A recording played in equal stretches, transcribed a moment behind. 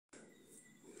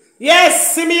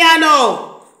Yes, see me I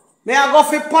know. Me I go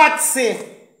for Patsy.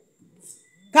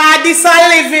 Cause this a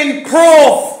living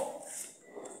proof.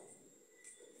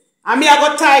 And me I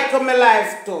go title my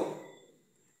life too.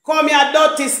 Come here,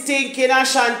 dirty stinking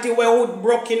Ashanti where wood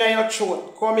broke in your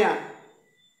throat. Come here.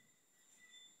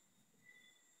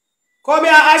 Come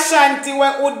here, Ashanti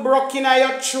where wood broke in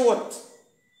your throat.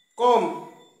 Come.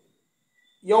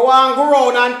 You want to go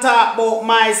around and talk about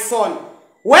my son.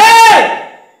 Well,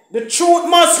 the truth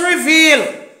must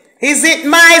reveal. Is it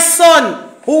my son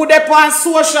who dey on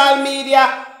social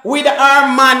media with our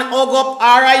man hug up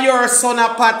or your son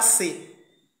a Patsy?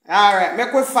 Alright,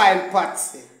 make we find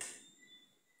Patsy.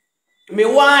 Me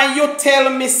want you tell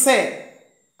me say,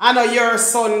 I know your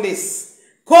son this.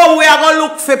 Come we are going to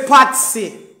look for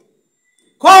Patsy.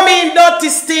 Come in dirty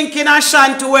stinking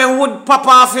Ashanti where wood pop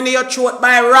off in your throat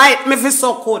by right me fi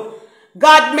so good.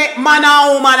 God make man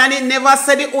and woman and it never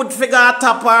said the wood figure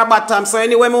top or bottom. So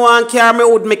anyway me want carry me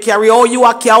wood me carry. Oh you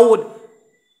a carry wood.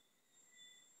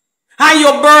 And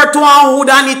you birth one wood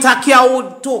and it a carry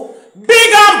wood too.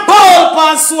 Big and bold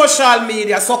on social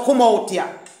media. So come out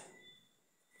here.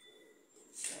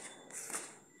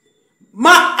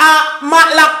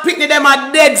 Matlock pitney them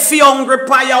a dead fi hungry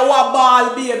pa ya wa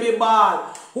ball baby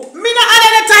ball. Me not at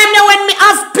any time now when me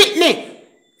have pitney.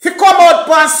 If you come out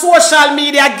on social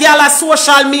media, girl at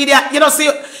social media, you know, see,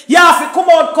 you have to come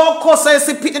out, come cuss, and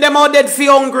see people them out dead for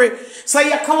hungry. So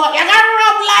you come out, you can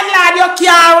rub lad, you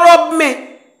can't rub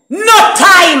me. No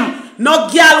time. No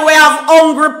girl we have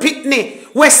hungry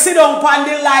pitney. We sit down on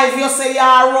the live, you say you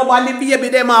rub and the baby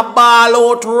them a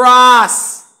ball out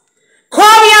ras.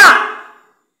 Come here.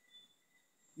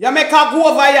 You make her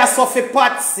go over here, Sophie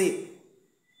Patsy.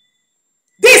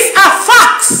 These are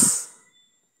facts.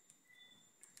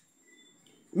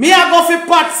 Me a go for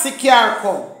Patsy car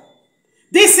come.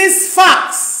 This is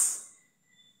facts.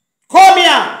 Come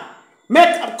here.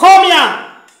 Come here.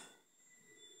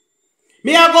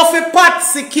 Me a go for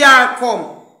Patsy car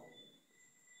come.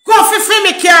 Go for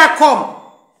me car come.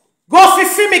 Go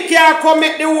for me car come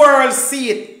make the world see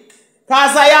it.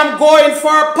 Cause I am going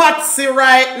for Patsy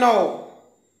right now.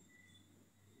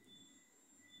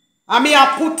 And me a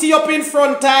put you up in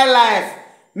front of life.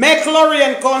 Make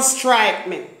Lorraine come strike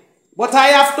me. But I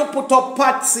have to put up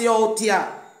Patsy out here.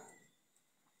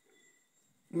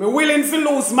 Me willing to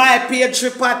lose my page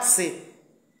for Patsy.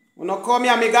 When I come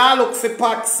here, me gonna look for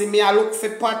Patsy. Me I look for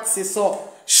Patsy. So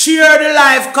share the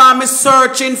live cause me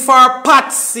searching for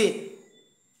Patsy.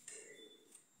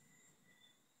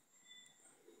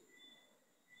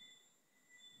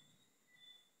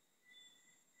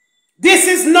 This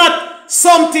is not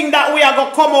something that we are going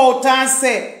to come out and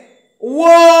say,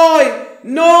 whoa,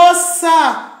 no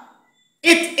sir.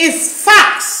 It is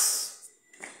facts.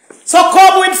 So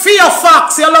come with fear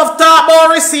facts. You love talk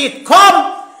about receipt.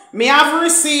 Come. Me have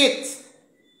receipt.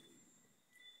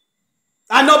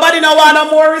 And nobody no want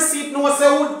no more receipt. No say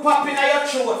wood pop in your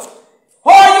throat.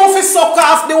 How you fi suck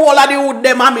off the whole of the wood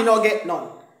them and me no get none?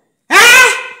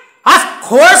 Eh? Of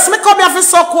course me come here fi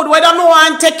suck wood. Whether no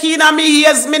one take in and me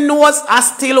ears, me nose, I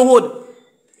still wood.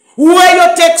 Where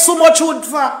you take so much wood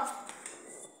for?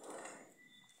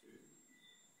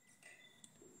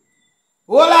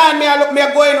 Hold on,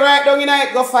 me going right down in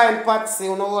it, go find Patsy,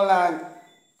 you know, hold on.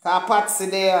 Cause Patsy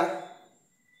there.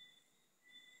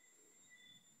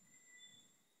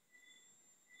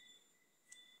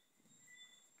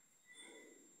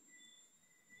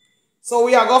 So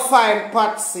we are going to find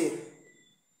Patsy.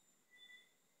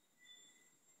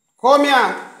 Come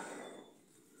here.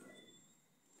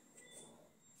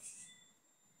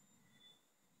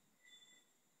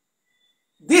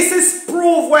 This is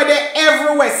proof where they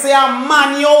everywhere say a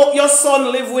man, your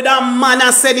son live with a man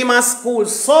and send him to school.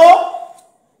 So,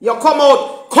 you come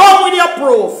out, come with your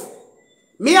proof.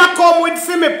 Me I come with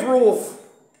for me proof.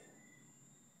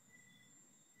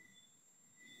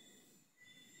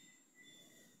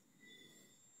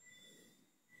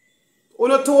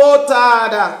 Uno too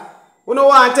out Uno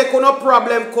want to take no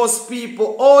problem cause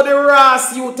people. All the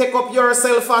ras you take up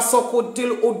yourself as so good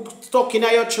till you stuck in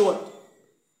your throat.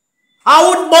 I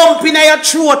would bump in your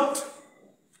throat.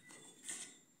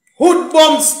 Hood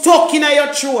bump stuck in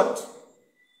your throat.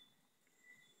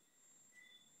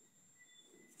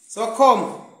 So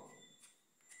come.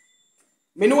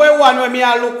 Me know one where me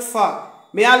I look for.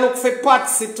 Me I look for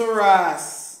Patsy to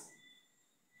ras.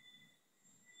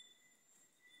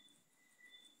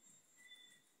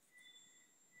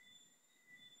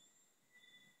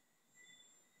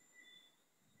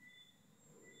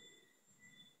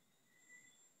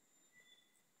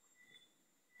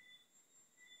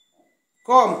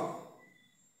 Come.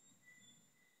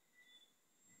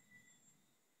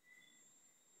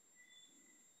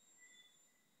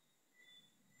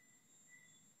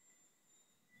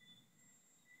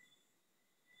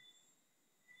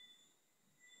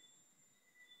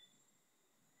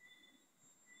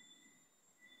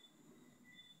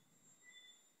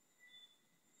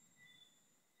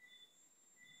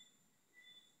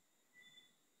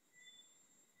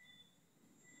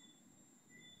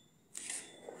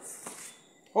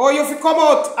 Or you fi come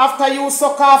out after you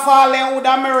suck off all them with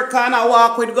America and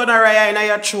walk with gonorrhea in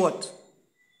your throat.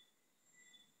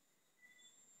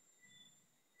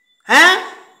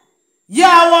 Huh?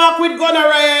 Yeah, walk with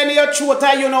gonorrhea in your throat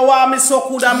and you know why me so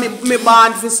good and me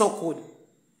born fi so good.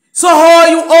 So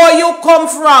how you come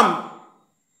from?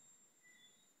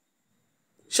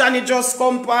 Shani just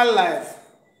come for life.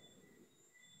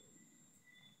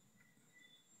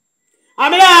 I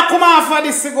mean, I come off for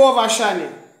this to go over,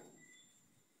 Shani.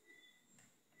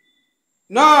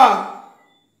 No.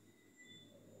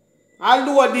 I'll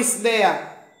do this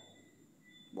there.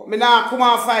 But me now come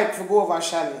and fight to go over,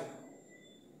 Shani.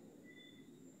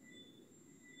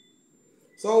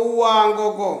 So who want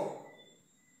go?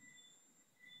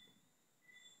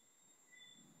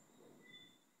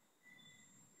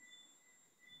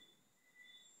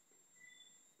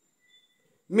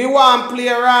 Me want play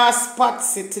Ras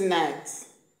Patsy tonight.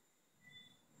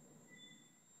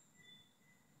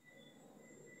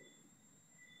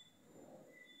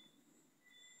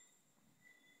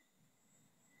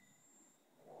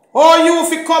 Oh, you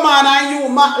fi come on and you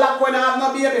mat like when I have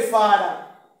no baby father.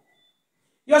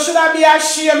 You should have be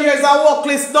ashamed. You is a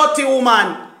workless, dirty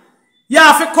woman. You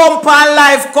have to come on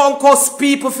live, conquest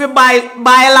people fi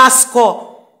buy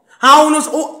Lasco. And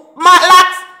mat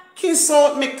like kiss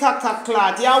out me caca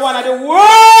clot. You are one of the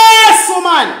worst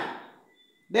woman.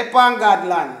 They pan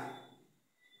Godland.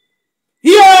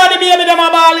 Here the baby them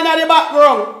a ball in the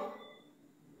background.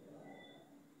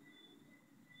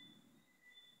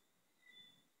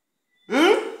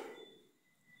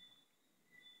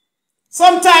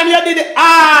 Sometime you did it.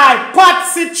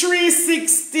 Patsy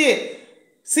 360.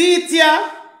 See it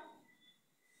here?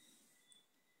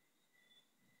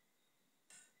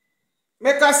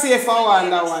 Make us say for one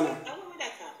that one.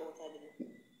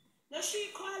 No, she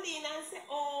call in and say,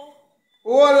 oh.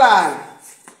 Hold on.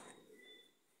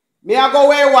 Me I go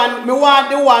wear one. Me want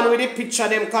the one with the picture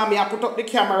them come here. Put up the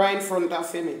camera in front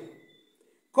of me.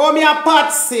 Come here,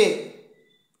 Patsy.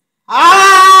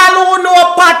 All who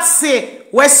know Patsy.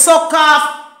 We suck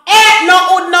off. Ain't no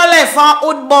hood no left and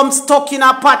hood bomb stuck in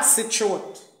a Patsy throat.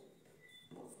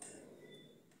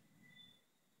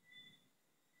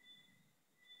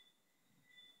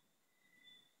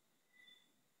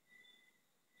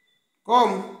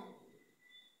 Come.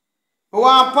 We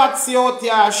want Patsy out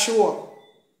here show.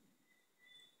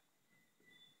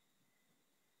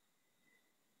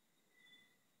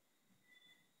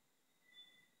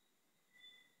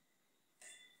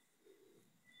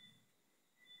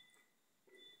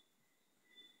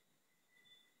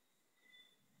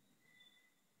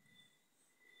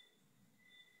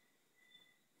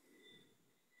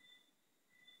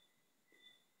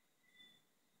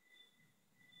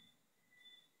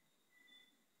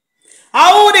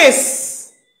 How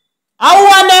this? I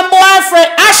want them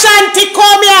boyfriend. Ashanti,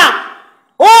 come here.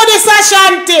 Who this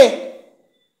Ashanti?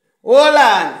 Hold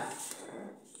on.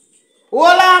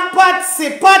 Hold on,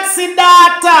 Patsy. Patsy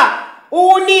daughter.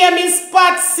 Who name is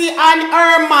Patsy and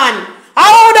her man?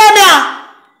 How them here?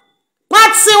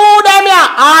 Patsy, who them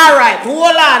here? Alright,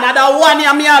 hold on. Another one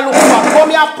here me a look for.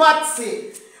 Come here,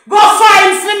 Patsy. Go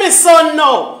find for me son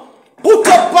now. Put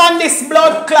up on this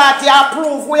blood clot. You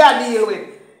prove we are deal with.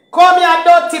 Come here,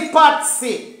 dirty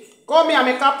Patsy. Come here,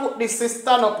 make I put this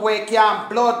stand up where you can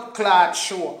blood clot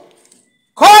show.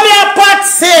 Come here,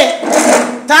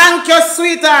 Patsy. Thank you,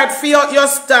 sweetheart, for your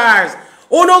stars.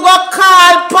 Unuh go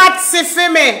call Patsy for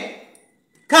me.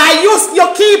 Cause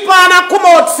you keep on and come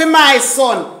out for my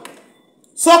son.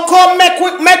 So come make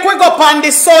we go on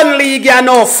the son league, you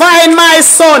know. Find my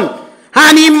son.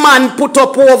 And him man put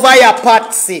up over your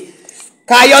Patsy.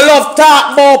 Cause you love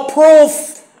talk about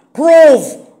proof.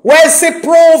 Prove. Well, see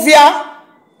prove ya.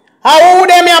 How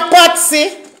them ya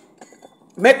Patsy?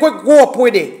 Make we go up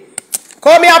with it.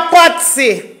 Come here,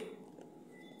 Patsy.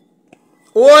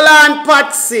 Hold on,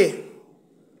 Patsy.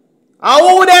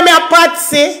 How them ya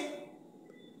Patsy?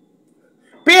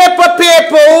 Paper,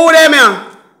 who them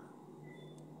ya?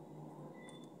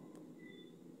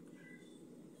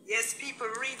 Yes, people,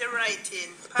 read the writing.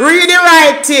 Read the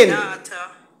writing. Daughter.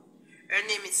 Her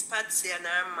name is Patsy and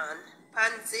her man.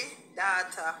 Patsy,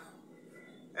 daughter.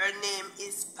 Her name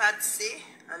is Patsy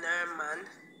and her man.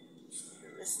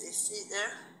 Let me see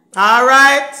there.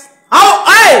 Alright. Oh,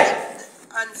 hey!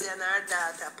 Patsy and her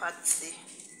daughter, Patsy.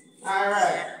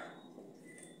 Alright. Yeah.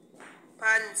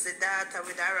 Patsy, daughter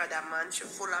with her other man. She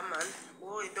full of man.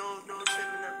 Oh, don't say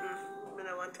me nothing. I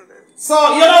don't want to know. So,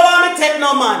 you don't want me to take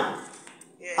no man?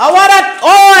 Yeah. I want that.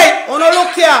 Oi! Unuh,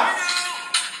 look here.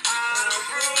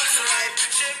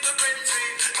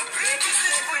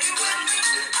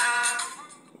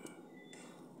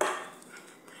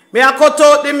 May I cut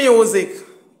out the music?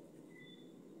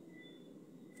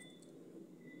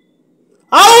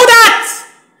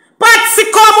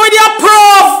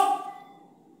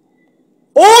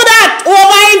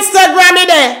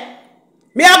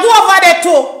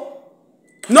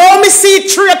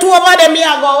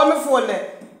 I go? Where me phone there?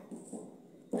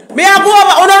 Me I go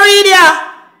over. Uno read ya.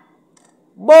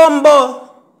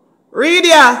 Bombo. Read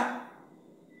ya.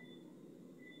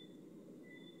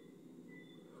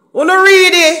 Uno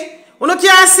read it. Uno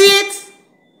can't see it.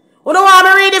 Uno want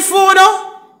me read the photo?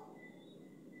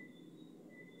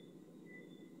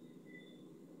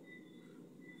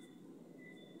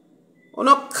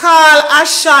 Uno call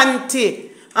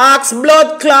Ashanti. Ask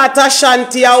blood clot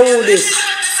Ashanti how this.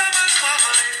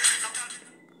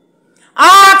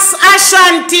 Ask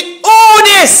Ashanti who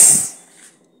this.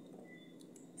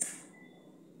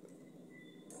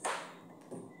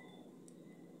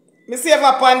 Me see if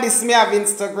upon this me have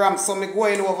Instagram, so me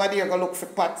going over there go look for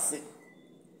Patsy.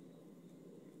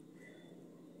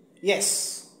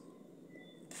 Yes.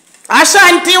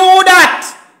 Ashanti who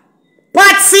that?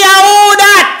 Patsy who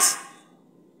that?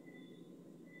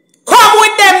 Come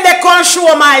with them, they can't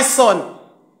show my son.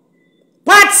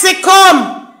 Patsy,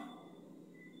 come.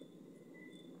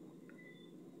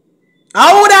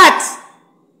 How that?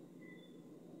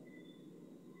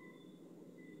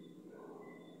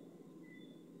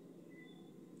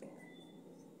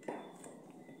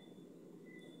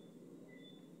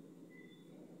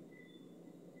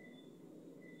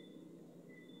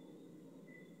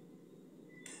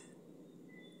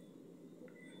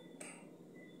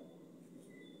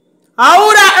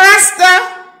 How that,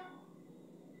 Rasta?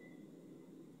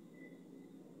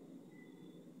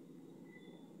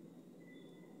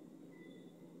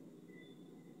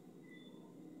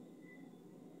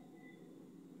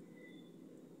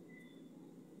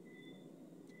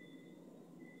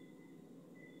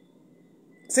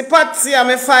 See Patsy,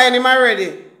 I'm find him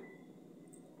already.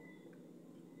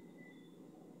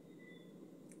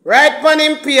 Right on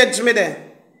him page me there.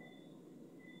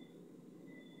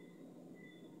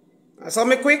 So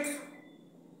me quick.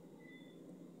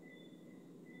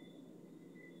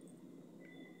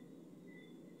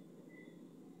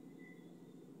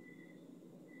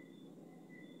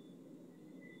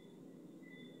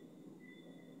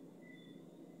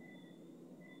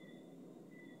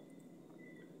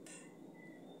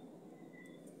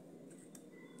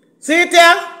 See it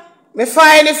here? Me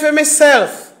find it for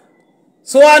myself.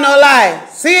 So I no lie.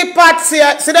 See Patsy,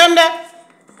 see them there?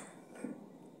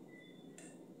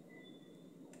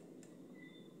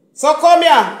 So come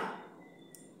here.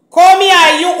 Come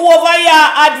here, you over here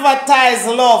advertise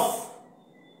love.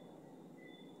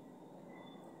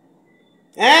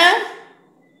 Eh?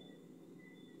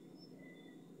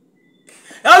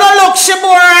 You don't look, she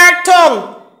bore her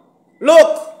tongue.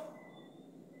 Look.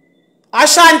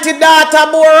 Ashanti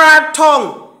daughter bore her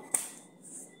tongue.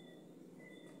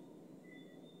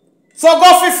 So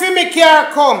go for me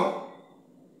care come.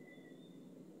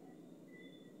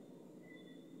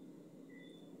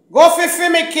 Go for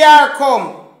me care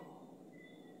come.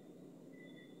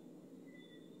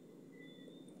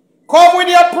 Come with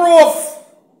your proof.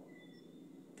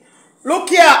 Look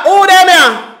here, who them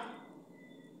here?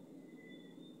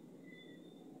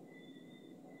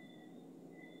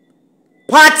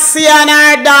 Patsy and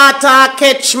her daughter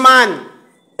catch man.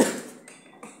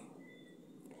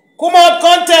 Come out,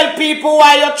 come tell people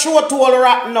why your throat all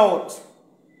rotten out.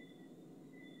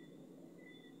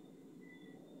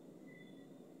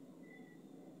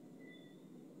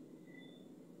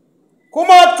 Come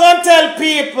out, come tell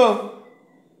people.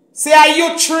 Say, are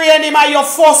you train him or you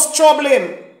first trouble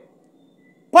him?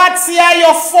 Patsy, are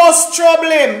you first trouble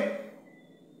him?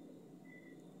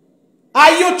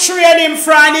 Are you train him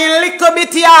for a little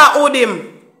bit here with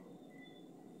him?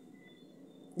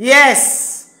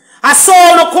 Yes. I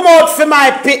saw you come out for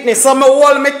my picnic, so I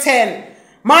hold me 10.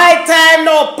 My time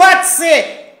now, Patsy.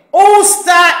 Who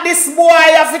start this boy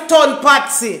have to turn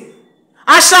Patsy?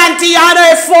 Ashanti, you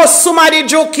know first somebody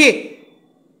jokey.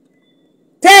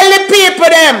 Tell the people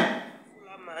them.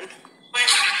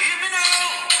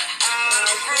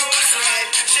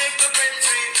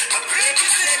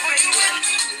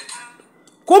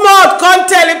 Come out, come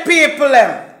tell the people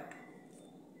them.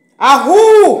 And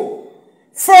who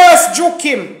first juke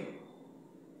him?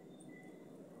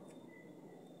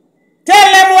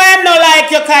 Tell them why I'm not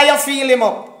like you because you feel him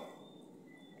up.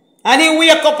 And he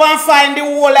wake up and find the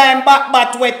whole line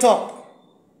back wet up.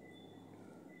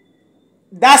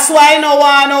 That's why I no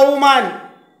want no woman.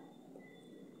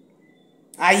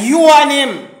 And you and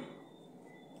him.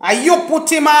 And you put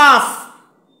him off.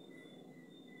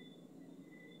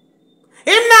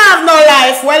 Him not have no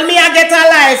life. Well, me I get a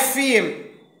life for him.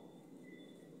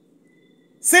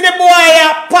 See the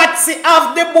boy, Patsy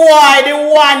have the boy, the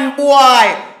one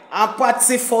boy. And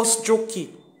Patsy first jokey.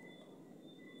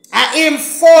 And him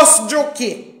first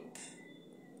jokey.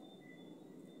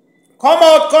 Come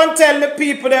out, come tell the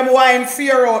people them why him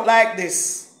fear out like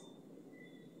this.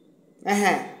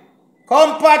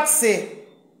 Come, Patsy.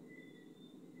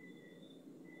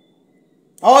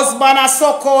 Husband a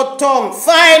suck out tongue.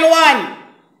 Find one.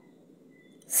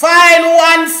 Find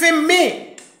one for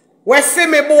me. Where for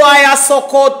me boy a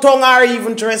suck out tongue or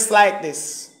even dressed like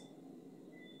this.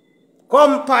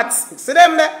 Come, Patsy. See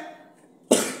them there?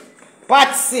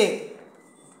 Patsy.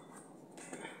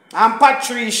 And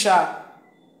Patricia.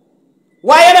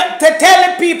 Why you not to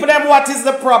tell the people them what is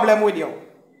the problem with you?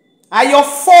 Are you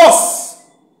force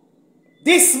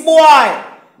this boy,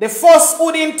 the first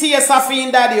hood in tears of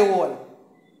in daddy hole?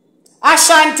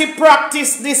 Ashanti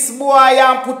practice this boy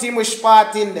and put him with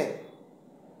part in there.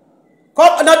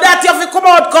 Come, now that you have to come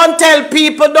out and tell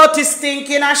people Dutty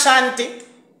stinking Ashanti.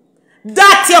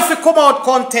 That you have to come out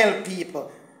and tell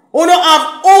people. You don't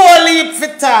have all heap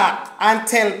for talk and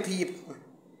tell people.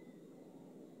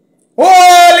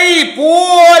 Whole heap,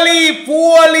 whole heap,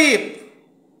 whole heap.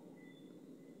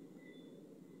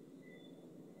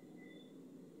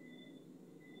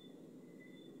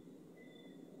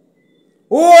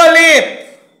 Whole heap.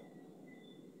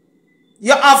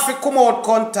 You have to come out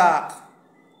contact.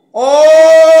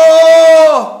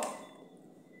 Oh.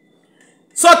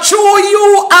 So true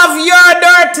you have your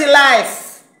dirty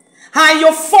life. And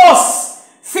you force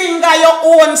finger your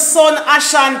own son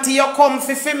Ashanti, you come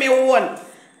for me one.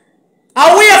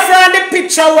 Away from the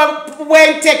picture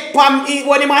when take Pam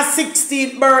when him a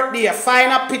 16th birthday.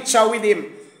 Find a picture with him.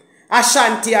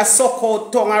 Ashanti a suck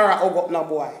out tongue or hug up no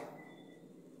boy.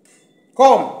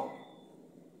 Come.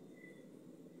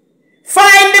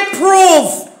 Find the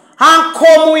proof and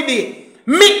come with it.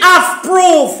 Me have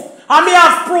proof. And me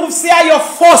have proof say you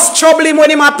first trouble him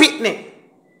when him a picnic.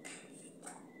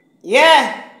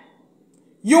 Yeah.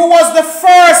 You was the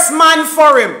first man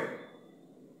for him.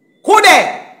 Could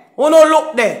they? Who no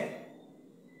look there?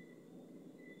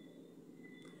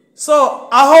 So,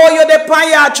 how you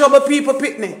depend your trouble people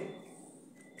picnic?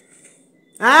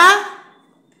 Huh?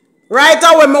 Right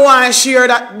away, me want to share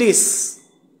that this.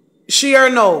 Share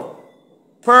now.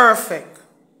 Perfect.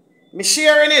 Me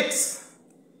sharing it.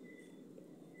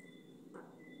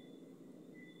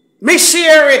 Me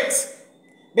share it.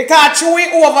 Because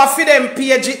we over for them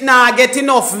page it now get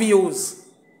enough views.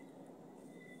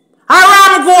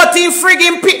 Aram go to him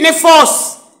friggin' pitney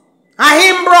first. And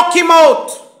him broke him out.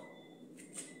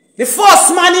 The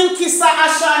first man in kiss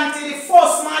Ashanti. The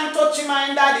first man touch him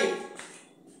and daddy.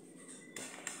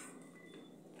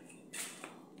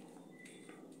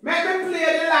 Make me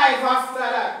play the live after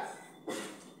that.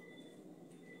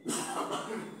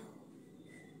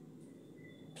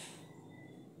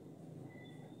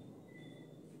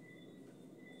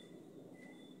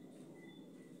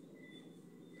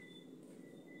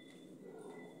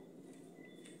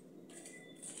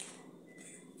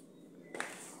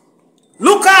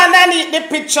 Look underneath the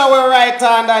picture we right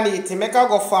underneath it. Make I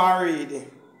go for read it.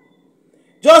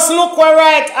 Just look where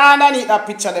right underneath that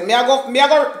picture. Me I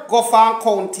go for and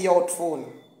count it out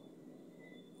phone.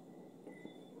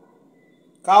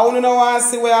 Because you don't want to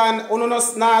see where you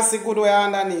don't see good where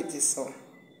underneath it. So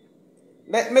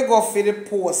let me go for the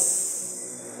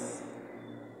post.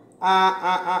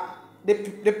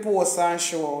 The post and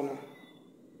show you.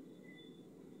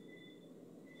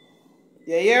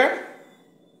 You hear?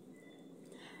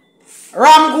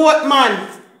 Ram goat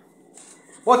man.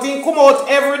 But he come out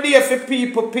every day for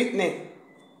people picnic.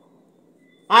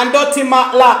 And Dutty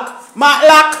Matlock.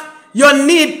 Matlock, you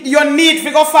need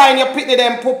to go find your picnic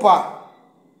them pooper.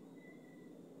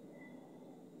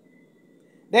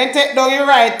 Then take down your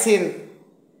writing.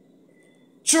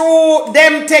 True,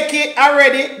 them take it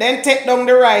already. Then take down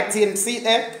the writing. See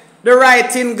there? The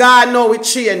writing gone now it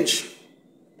change.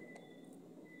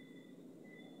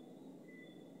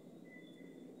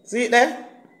 See it there?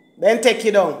 Then take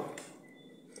it down.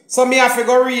 So me have to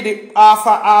go read it after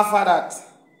that.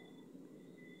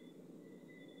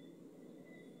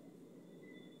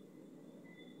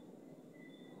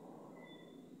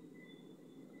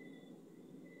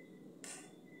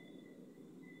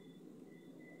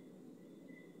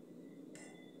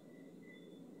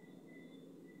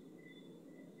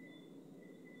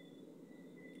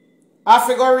 I have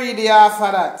to go read it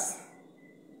after that.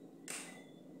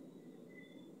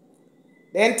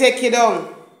 Then take it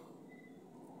down.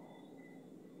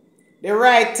 The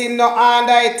writing no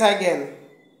under it again.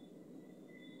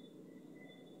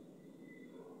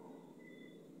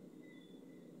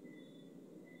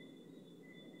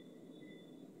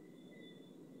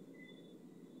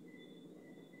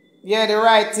 Yeah, the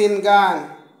writing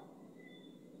gone.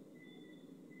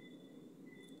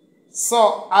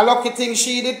 So, a lucky thing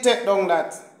she did take down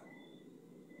that.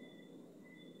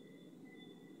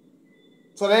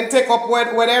 So then take up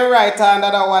where they write and the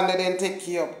other one they then take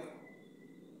you up.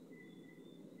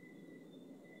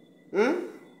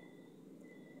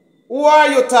 Who are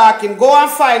you talking? Go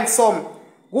and find some.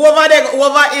 Go over there,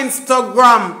 over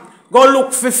Instagram. Go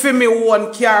look for me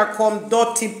one car come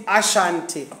Dutty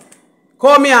Ashanti.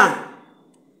 Come here.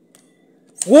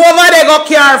 Go over there, go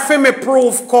car for me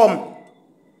proof come.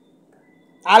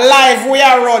 Alive we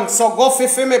are run, so go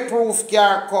for me proof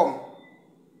car come.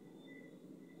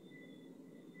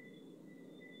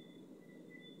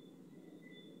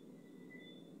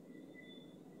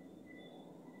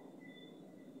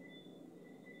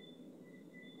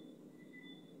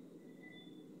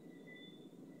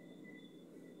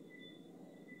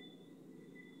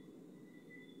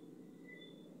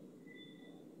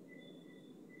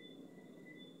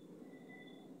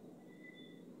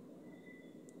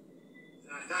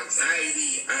 Tax ID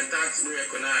and tax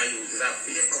break when I use is a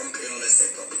fake company on the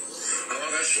setup. I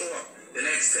want to show up the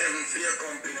next 7 fake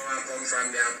company will come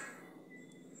from there.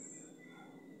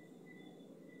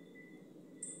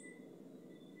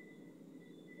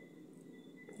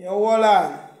 Yo, hold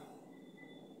on.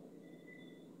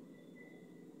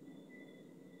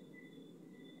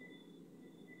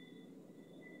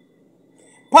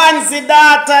 Patsy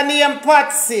daughter named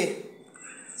Patsy.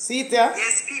 See it here?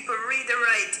 Yes, people read the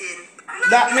writing.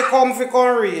 That me come fi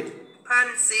come read.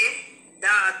 Patsy,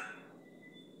 that.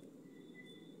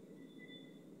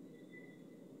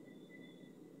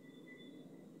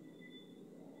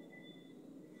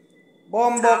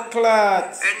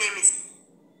 Bumbleclot. Her name is.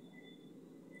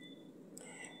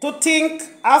 To think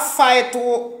a fight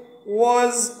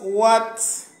was what?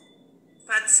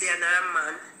 Patsy and her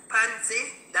man. Patsy,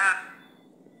 that.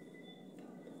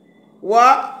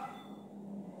 What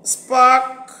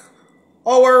spark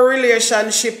our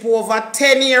relationship over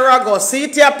 10 years ago. See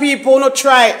it here, people, no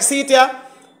try. See it here.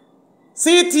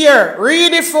 See it here.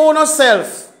 Read it for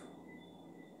yourself.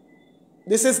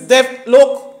 This is depth.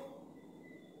 Look.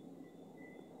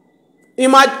 A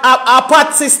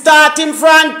Patsy start him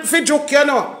from Fijuk, you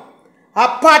know.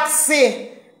 A Patsy,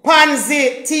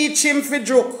 Pansy teach him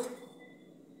Fijuk.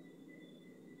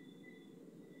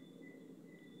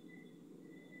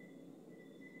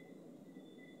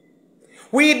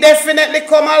 We definitely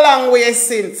come a long way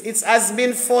since. It has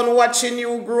been fun watching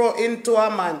you grow into a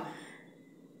man.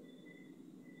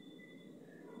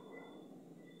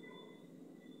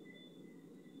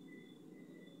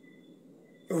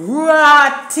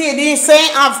 Ratty, this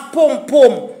ain't have pum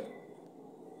pum.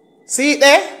 See it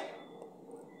there?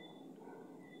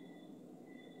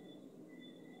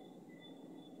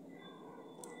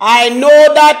 I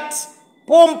know that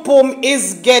pum pum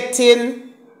is getting.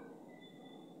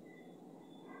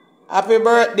 Happy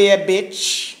birthday,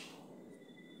 bitch.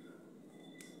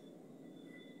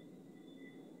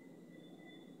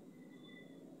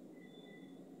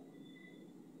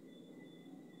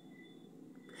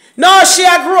 No, she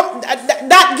a grow.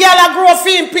 That girl a grow for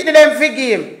him, pity them for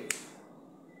game.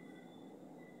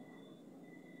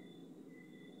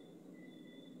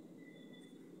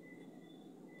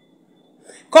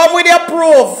 Come with your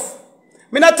proof.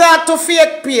 Me not talk to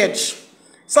fake page.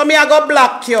 So me a go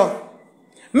block you.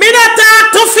 Me not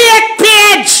talk to fake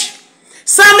page.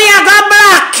 So me a go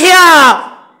block you.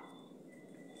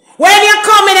 When you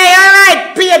come in your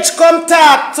right page, come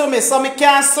talk to me. So me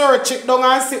can search it down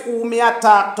and see who me a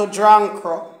talk to drunk.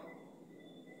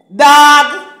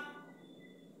 Dog.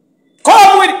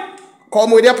 Come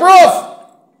with your proof.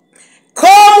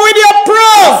 Come with your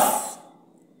proof.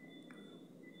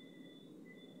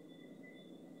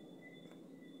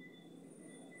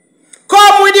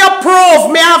 Come with your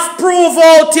proof. Me have proof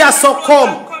out here, so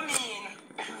come. Come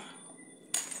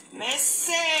in. Me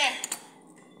say.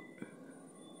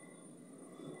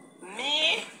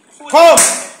 Me. Come.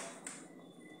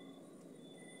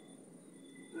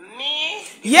 Me.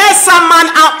 Yes, a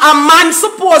man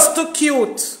supposed to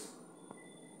cute.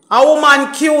 A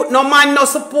woman cute. No man not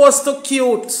supposed to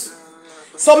cute.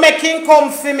 So make him come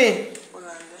for me.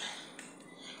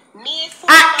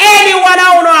 Anyone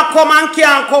who no come and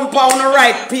can't come on the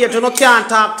right page, you no can't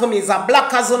talk to me. It's a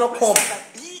black as you no come.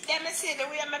 Beat them, I say the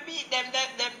way I beat them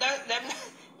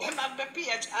have the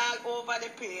page all over the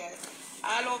page,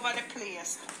 all over the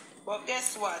place. But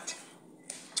guess what?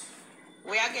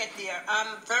 We are get there.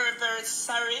 I'm very, very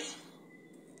sorry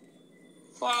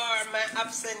for my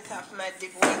absence of my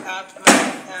divorce, of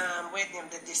my wedding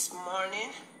this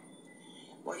morning.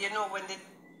 But you know when the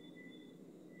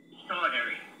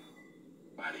extraordinary.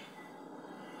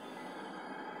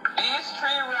 These 3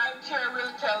 right here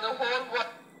will tell the whole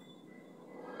world.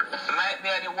 Might be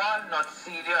the one not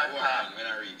see the attack. When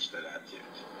I reach to that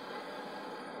yet.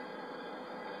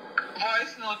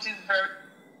 Voice note is very.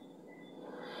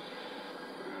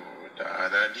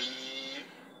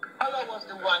 Allah was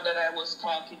the one that I was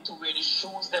talking to where the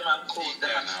shoes them and clothes them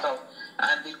and stuff.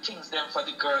 And the things them for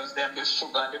the girls, them, the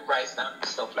sugar and the rice and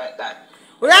stuff like that.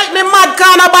 Right, me mad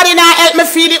can nobody now help me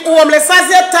feed the homeless as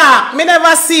you talk. Me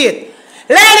never see it.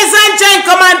 Ladies and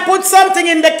gentlemen, put something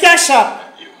in the cash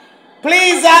up.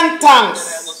 Please and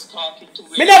thanks.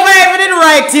 Me never even did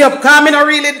write you up because me not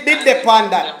really did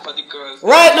depend that.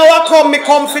 Right now I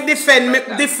come for defend,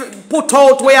 put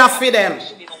out where I feed them.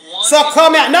 So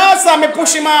come here. No, sir, me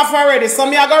push him off already. So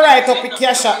me I go write up the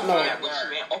cash up now.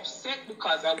 Upset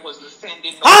because I wasn't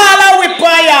sending no. All of we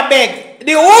pay a beg.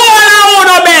 The whole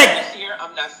of beg. Here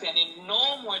I'm not sending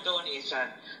no more donation.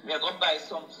 Me go buy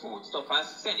some food stuff and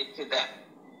send it to them.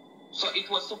 So it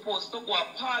was supposed to go a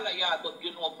parlor yard, but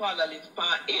you know parlor live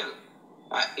pan ill.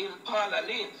 A ill parlor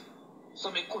live. So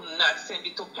me could not send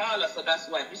it to parlor, so that's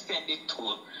why we send it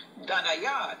to Dana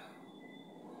yard.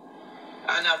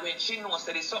 And when she knows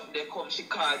that it's something they come, she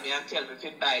called me and tell me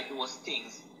to buy those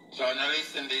things. So now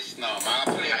listen this now. I'll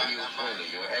play you fully.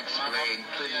 You explain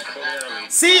pretty clearly.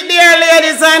 See there,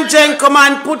 ladies and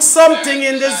gentlemen, put something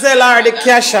in the Zelle or the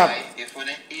cash app. If you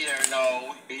hear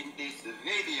now in this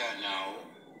video now,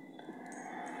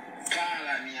 call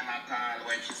her name and call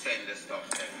when she send the stuff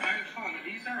there. Alright, Father,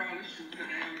 these are all the shoes that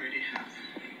I already have.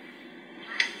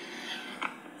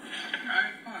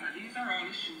 Alright, Father, these are all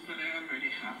the shoes that I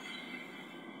already have.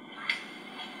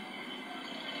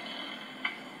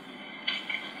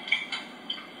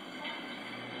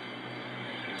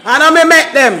 And I may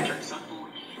make them.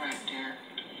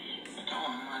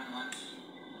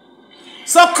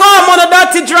 So come on the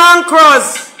Dutty drunk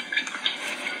cross.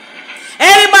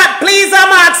 Anybody, please,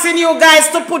 I'm asking you guys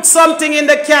to put something in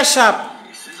the cash app.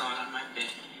 This is all on my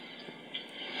bed.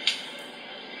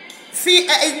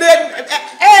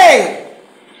 Hey!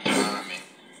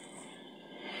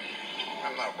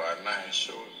 I'm not about 9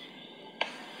 shows.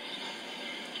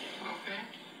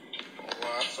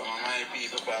 Well, some of my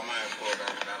people by my program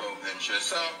and I love them sure.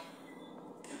 So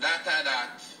that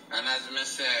and as me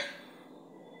say,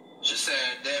 she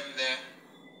said them there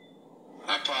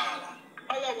a parlor.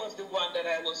 Allah was the one that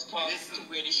I was talking to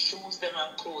where the shoes them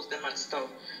and clothes them and stuff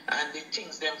and the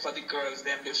things them for the girls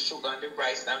them, the sugar and the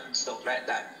rice and stuff like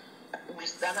that.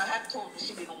 Miss Dana had told me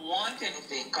she didn't want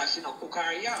anything because she not cook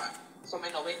her yard. So me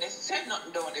know when they said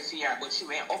nothing down the yard, but she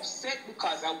went upset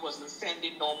because I wasn't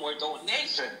sending no more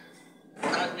donation.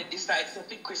 Because we decided for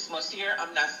Christmas here,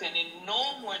 I'm not sending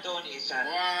no more donation.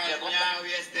 Why? Yeah, we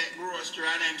that grocery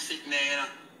and I'm sitting there, you know.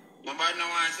 Nobody no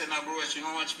one send a grocery, you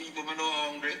know how much people me no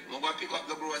hungry. I'm going to pick up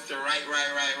the grocery right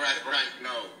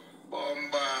now.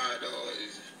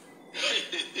 Bombardos.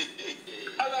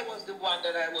 Allah was the one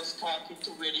that I was talking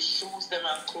to where the shoes them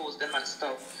and clothes them and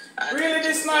stuff. And really,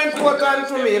 this is not important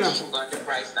to me, you know.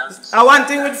 I want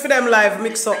thing with for them live,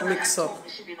 mix up.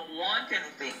 She didn't want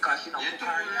anything because she don't cook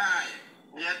her yard.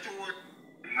 You're too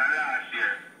last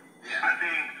year. Yeah. I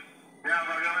think we have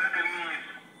a niece.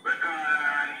 We call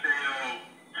her and say, oh,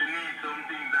 she needs some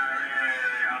things that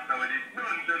after we did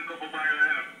done, send a couple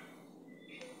barrels.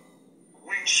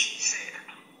 When she said,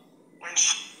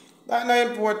 That's not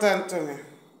important to me.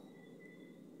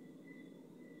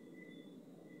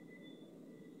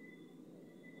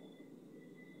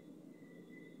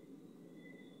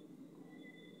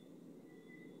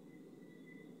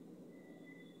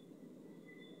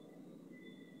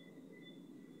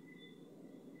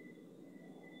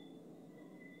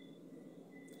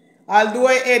 I'll do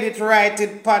an edit right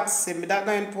it Patsy, but that's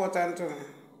not important to me.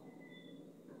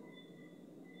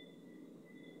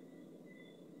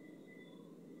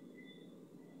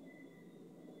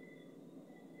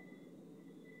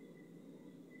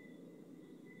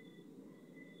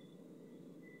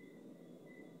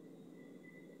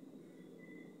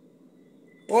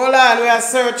 Hold on, we are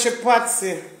searching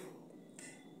Patsy.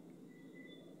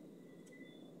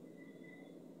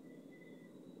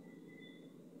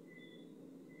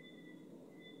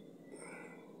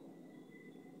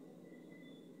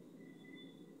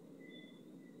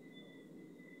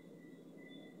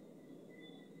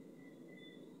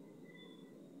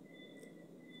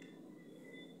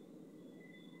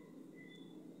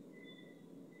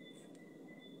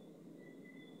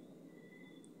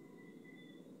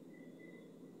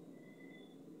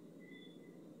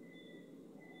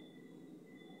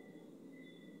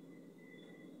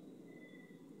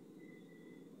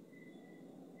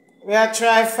 We are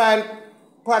trying to find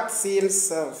Patsy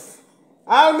himself.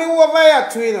 I'll be over here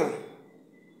too, you know.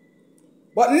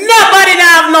 But nobody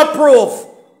have no proof.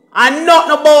 And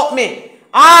nothing about me.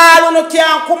 All of you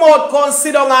can come out, come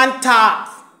sit down and talk.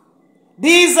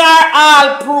 These are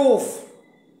all proof.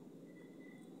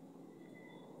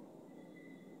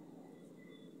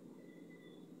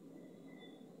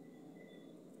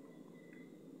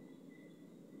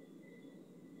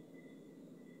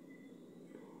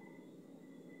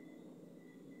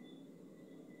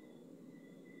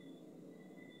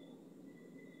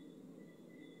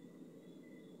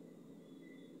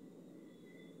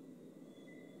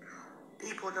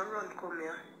 People don't run come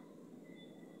here.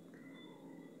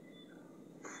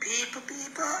 People.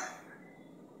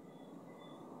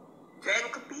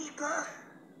 Drink people.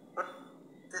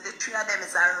 The three of them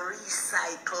is a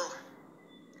recycle.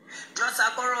 Just I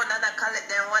go around and I collect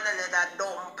them one another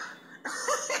dump.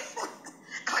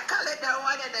 I collect them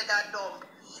one another dump.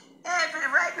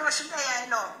 Right now she there, I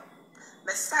know.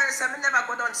 But sorry, so I never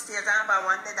go downstairs and have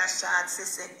one another shot.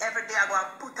 Every day I go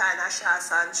and put on a shot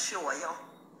and show you.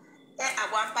 I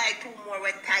go and buy 2 more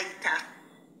with tighter.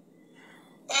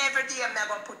 Every day I'm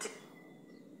going to put it.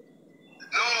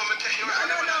 No, I'm tell you right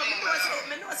now.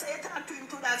 I know say you talk to him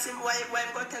to that same way when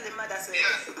I'm going to tell him mother say.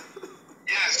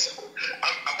 Yes. But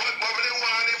they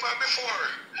want it for before.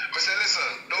 I say,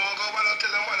 listen, don't go back and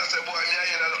tell them mother say, boy, me I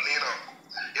ain't nothing, you know.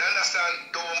 You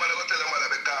understand? Don't go back and tell them mother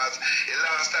because the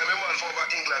last time a man from over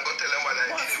England go tell them mother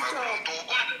I kill him and go too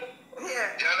good.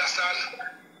 Yeah. You understand?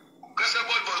 Go say,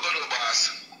 boy, go to the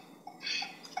boss.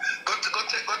 Go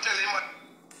tell him what.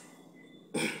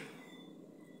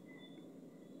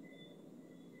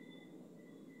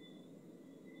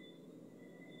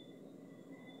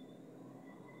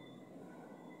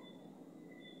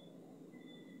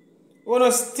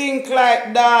 Wanna stink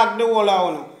like dog the whole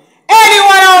of you.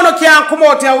 Anyone of you can come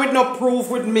out here with no proof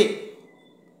with me.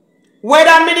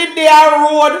 Whether me did their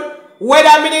road,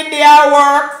 whether me did their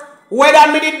work,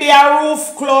 whether me did their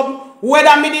roof club,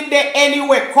 whether me did there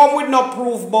anywhere, come with no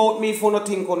proof about me for no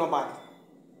think of nobody.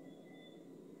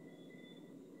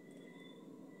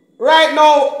 Right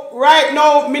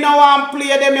now, me no want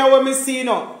play them here when me see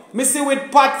no. Me see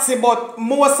with Patsy, but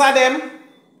most of them,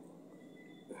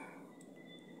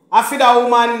 I feel that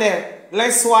woman there,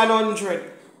 less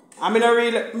 100. And me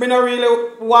no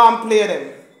really want play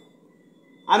them.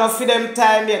 I don't feel them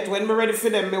time yet. When me ready for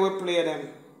them, me will play them.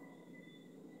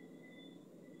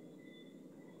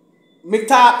 Me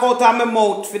talk out of my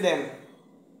mouth for them.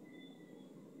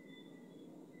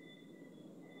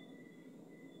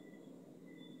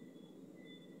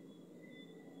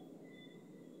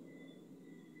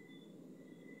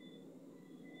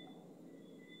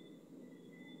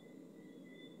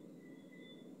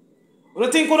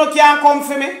 You think you can't come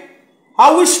for me?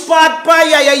 I wish part by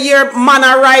you hear man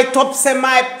a write up say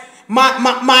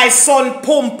my son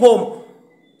pum pum.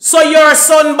 So your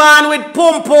son born with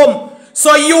pum pum.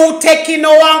 So you taking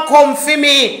no one come for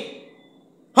me.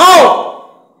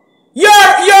 How?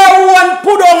 Your one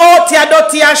put on out your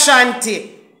Dutty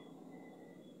Ashanti.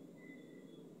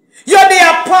 You're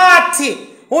there party.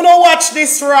 You know watch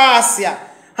this Rasia.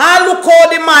 I look how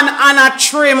the man and a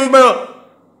tremble.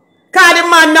 Cause the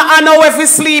man not know if he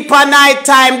sleep at night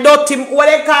time. Dutty, what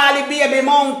they call it, baby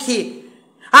monkey.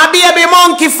 A baby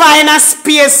monkey find a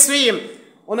space for him.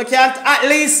 You can't, at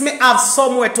least me have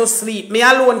somewhere to sleep. Me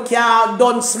alone can't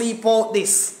don't sleep out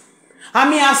this. And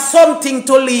me have something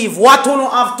to leave. What you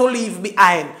have to leave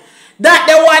behind? That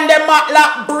the one that might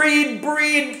like breed.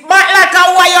 Might like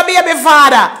a why your baby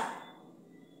father.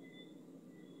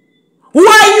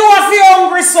 Why you have feel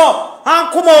hungry so?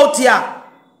 And come out here.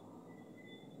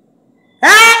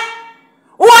 Eh?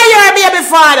 Why your baby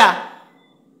father?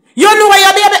 You know why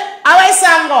your baby... Away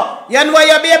Sango. You know why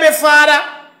your baby father?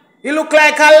 You look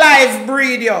like a live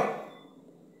breed, yo.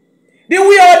 The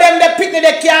way all them they pick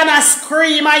they can't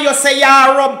scream and you say you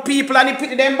rub people and you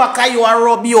pick them back and you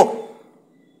rub you.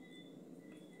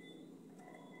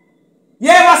 You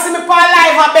ever see me for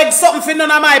live I beg something for none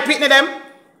of my pitney them?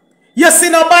 You see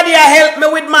nobody help me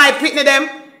with my pitney them?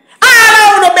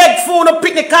 I don't beg for no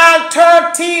pitney call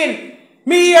 13.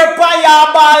 Me here for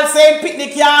your ball saying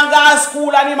pitney can't go to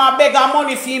school and him a beg a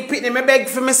money for him pitney. Me beg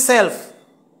for myself.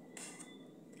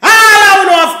 I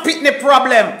don't have pitney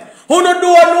problem. Who no don't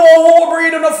know who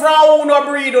breed no from who no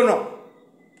breed no.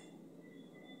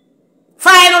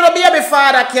 Fine on the baby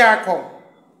father can come.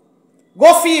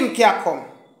 Go for him can come.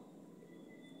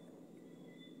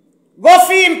 Go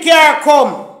for him can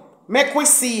come. Make we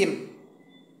see him.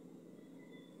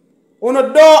 Who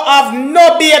no don't have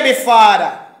no baby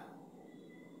father.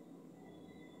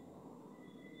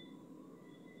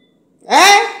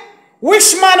 Eh?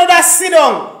 Which man would have sit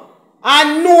down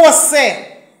and know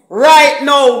say right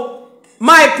now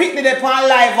my picnic upon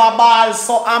life a ball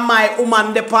so and my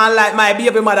woman upon life, my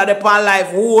baby mother upon life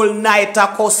whole night a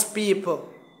cuss people.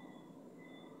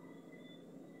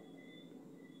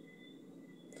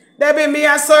 They be me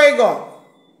and so you go.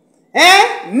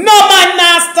 Eh? No man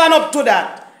now stand up to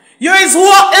that. You is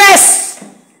worthless.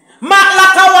 Mark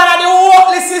like one of the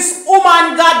worthlessest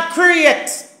woman God create.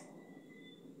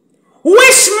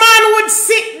 Which man would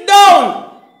sit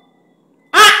down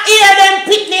and hear them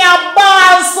pick me a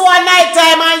ball so a night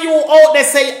time and you out there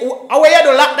say, where you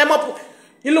do lock them up?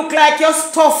 You look like your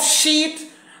stuffed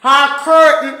sheet, her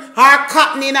curtain, her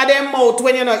cotton in their mouth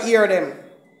when you not hear them.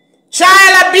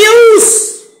 Child abuse.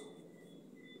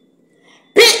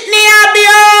 Pitney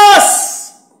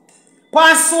abuse.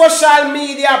 On social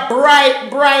media,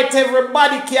 bright,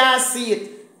 everybody can see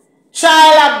it.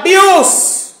 Child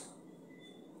abuse.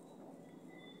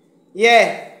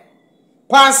 Yeah.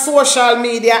 On social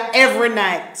media every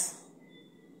night.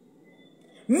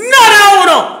 No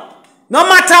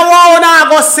matter what you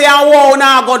go say and what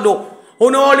you go do.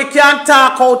 You only can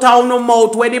talk out of your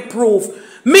mouth with the proof.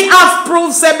 Me have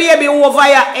proof say baby over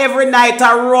here every night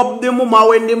I rub the mama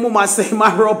when the mama say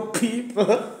I rub people.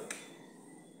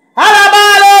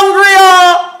 Alabal hungry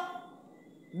oh.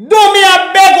 Do me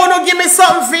a beg you give me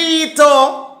something for eat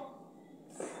oh.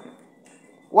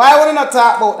 Why would you not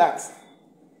talk about that?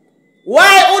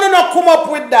 Why would you not come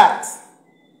up with that?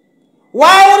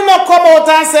 Why would you not come out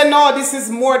and say, no, this is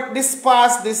more, this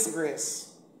past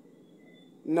disgrace?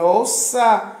 No,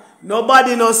 sir.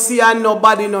 Nobody no see and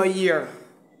nobody no hear.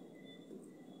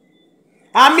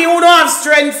 And me who don't have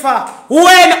strength for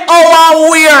when our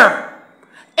where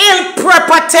in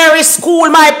preparatory school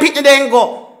my people then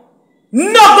go.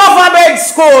 No government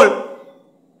school.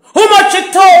 How much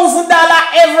 $1,000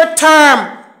 every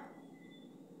term?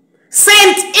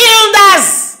 St.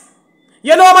 Hilda's.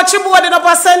 You know how much you boarding up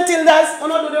at St. Hilda's? You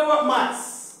know do the work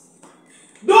maths.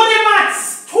 Do the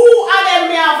maths. 2 of them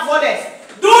may have for this.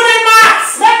 Do the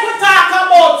maths. Let me talk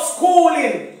about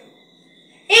schooling.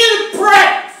 In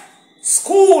prep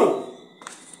school.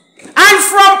 And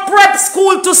from prep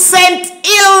school to St.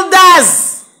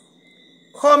 Hilda's.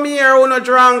 Come here, Unuh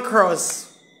drunk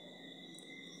cross.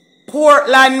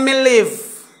 Portland me live.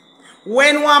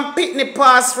 When one picnic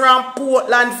pass from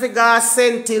Portland figure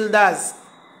St. Hilda's,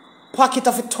 pocket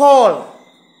of it all.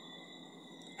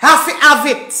 Have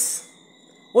it.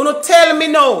 Unuh tell me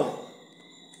now.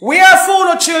 Where for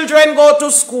no children go to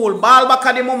school? Ball back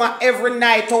at the mama every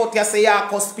night out you say ya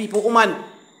cause people.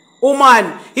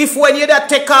 Woman, if when you da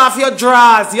take off your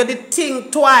drawers, you did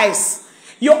think twice.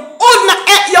 You wouldn't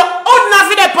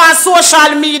have it on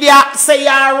social media say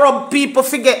ya rub people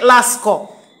forget Lasco.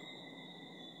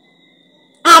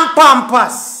 And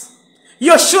Pampers.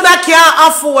 You shoulda can't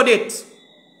afford it.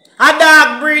 A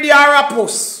dog breed you or a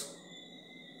puss.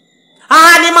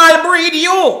 An animal breed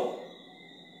you.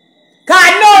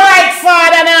 Cause no right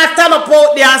father now stand up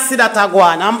out there and see that a go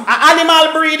on. An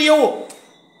animal breed you.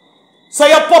 So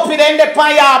your puppy then they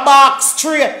pan your back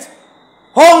straight.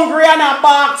 Hungry and a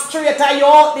back straight and you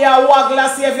out there waggle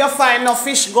and see if you find no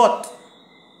fish gut.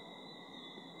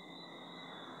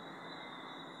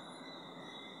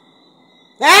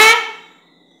 Eh?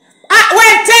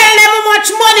 Well, tell them how much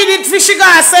money did Fishy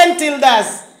go St.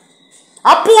 Hilda's.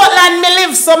 A Portland me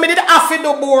live so me did have to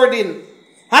do boarding.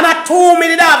 And a 2 me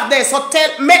did have there. So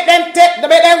make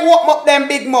them walk up them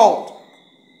big mouth.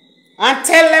 And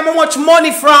tell them how much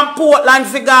money from Portland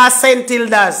for go St.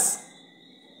 Hilda's.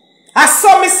 I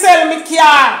saw me sell me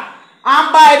car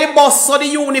and buy the bus so the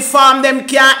uniform them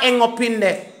can't hang up in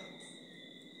there.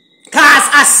 Cause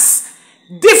as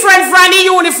different from the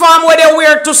uniform where they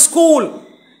wear to school.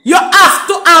 You have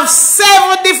to have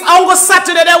 7 different. On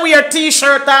Saturday they wear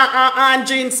t-shirt and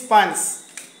jeans pants.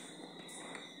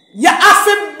 You have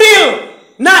to bill,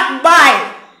 not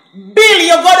buy. Bill,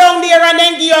 you go down there and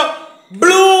then give you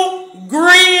blue,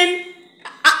 green,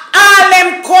 all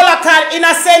them color card in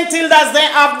a St. Hilda's. They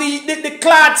have the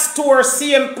cloth store,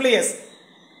 same place.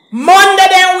 Monday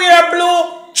they wear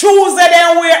blue, Tuesday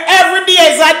they wear, every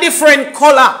day is a different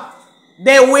color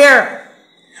they wear.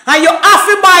 And you have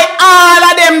to buy all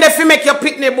of them to make your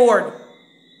picnic board.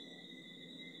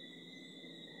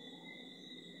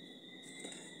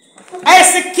 I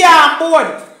see car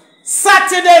board.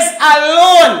 Saturdays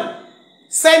alone,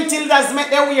 St. Hilda's make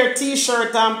them wear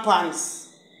t-shirt and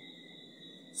pants.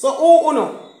 So who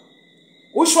know?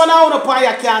 Which one of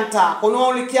you can't talk? You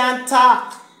only can't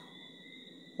talk.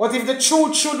 But if the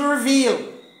truth should reveal,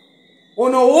 you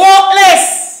know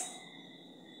hopeless.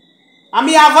 And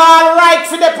me have all right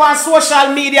for them on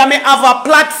social media. Me have a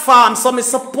platform, so me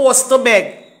supposed to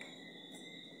beg.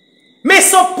 Me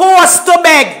supposed to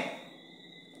beg.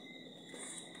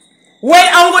 When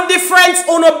I'm good difference,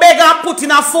 uno beg and put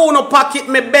in a phone pocket,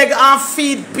 me beg and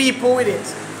feed people with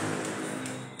it.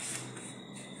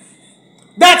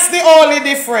 That's the only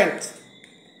difference.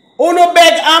 Uno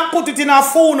beg and put it in a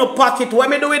phone pocket. When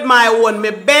me do with my own,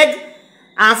 me beg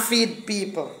and feed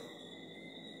people.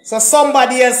 So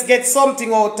somebody else gets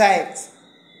something out of it.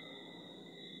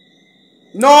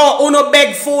 No, uno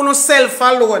beg for uno self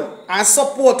alone and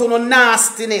support uno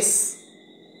nastiness.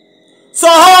 So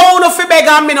how uno fi beg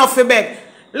and me no fi beg?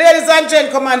 Ladies and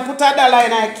gentlemen, put a dollar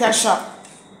in a cash app.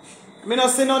 Me no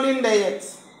see none in there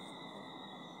yet.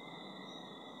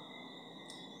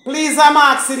 Please, I'm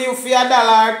asking you for a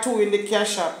dollar or two in the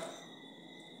cash app.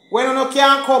 When uno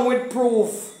can't come with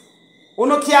proof,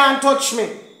 uno can't touch me.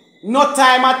 No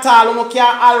time at all, uno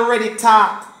can't already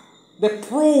talk. The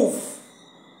proof.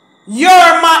 Your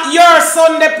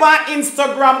son dey on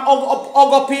Instagram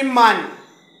hug up him man.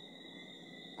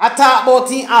 I talk about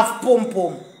him have pum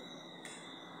pum.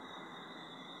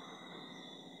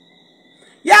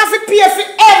 You have to pay for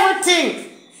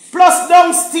everything. Plus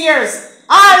downstairs.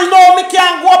 I know me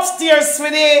can't go upstairs for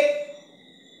the.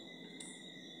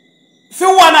 If you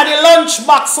want the lunch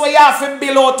box where you have to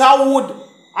build out of wood,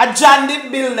 a John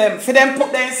did build them. For them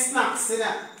put their snacks in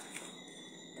there.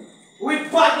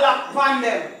 With padlock on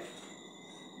them.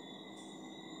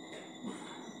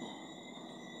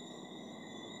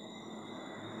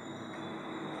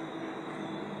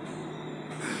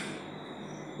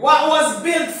 What was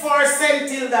built for St.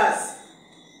 Hilda's?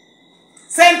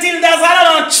 St. Hilda's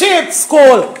are not cheap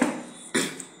school.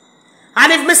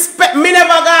 And if me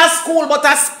never go to school, but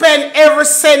I spend every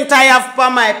cent I have for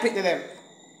my pity them.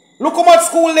 Look how much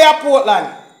school they are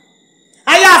Portland.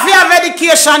 And you have to have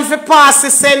education for pass the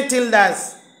St.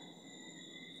 Hilda's.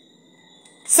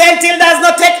 St. Hilda's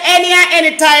not take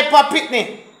any type of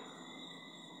picnic.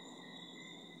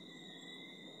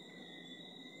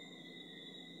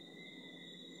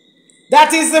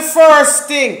 That is the first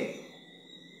thing.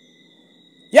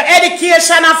 Your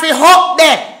education have to hook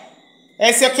there.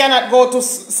 Else you cannot go to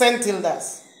St.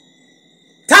 Hilda's.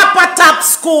 Top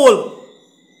school.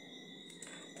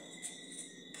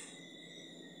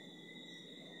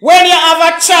 When you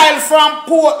have a child from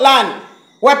Portland,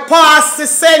 we pass to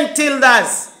St.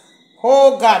 Hilda's.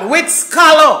 Oh God, with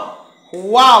scholar.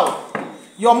 Wow.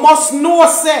 You must know,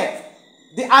 say,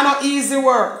 the are not easy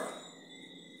work.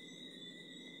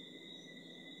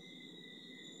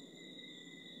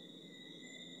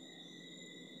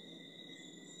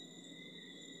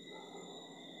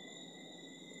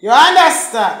 You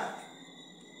understand?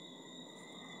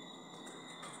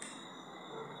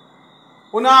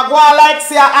 You not go like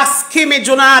say a skimmage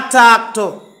you not talk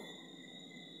to.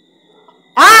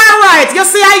 Alright, you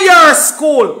see at your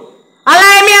school.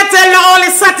 Allow me to tell you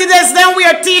only Saturdays then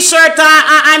wear t-shirt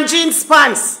and jeans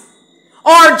pants.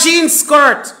 Or jeans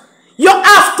skirt. You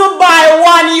have to buy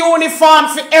one uniform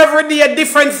for every day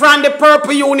different from the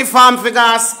purple uniform for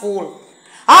go to school.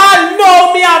 I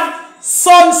know me have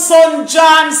Son,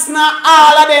 Johnson,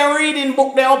 all of them reading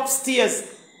book they upstairs.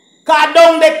 Cause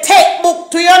down they take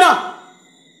book to you know.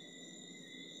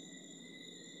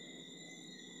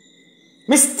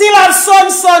 Me still have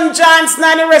Son, Johnson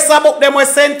and the rest of book them were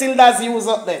St. Hilda's use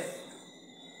up there.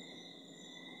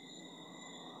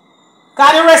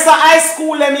 Cause the rest of high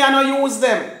school them you no use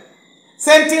them.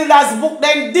 St. Hilda's book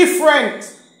them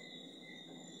different.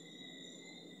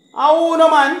 How no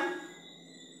man?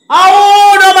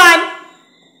 How no man?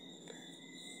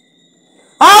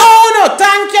 Oh no,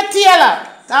 thank you, Taylor.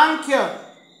 Thank you.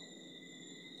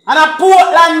 And a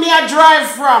Portland me I drive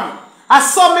from. I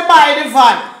saw me buy the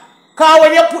van. Cause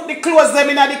when you put the clothes them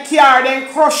in the car,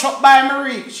 then crush up by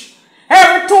me reach.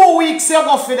 Every 2 weeks you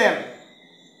go for them.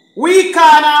 Week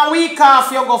on and week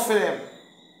off you go for them.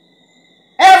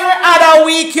 Every other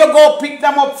week you go pick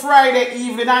them up Friday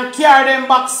evening and carry them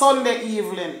back Sunday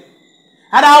evening.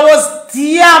 And I was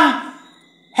damn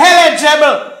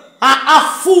eligible and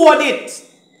afford it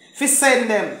to send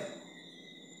them.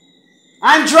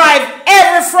 And drive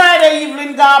every Friday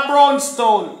evening to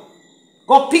Brownstone.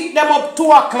 Go pick them up 2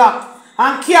 o'clock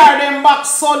and carry them back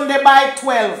Sunday by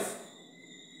 12.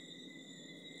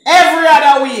 Every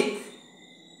other week.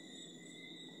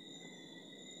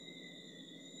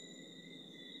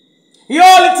 The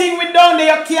only thing we done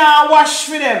there, you can't wash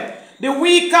for them. The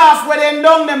week off when they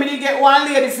done them, they get one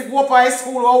lady if you go up to high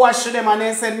school or wash for them, and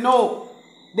they said no.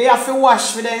 They have to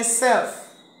wash for themselves.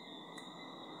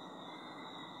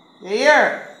 You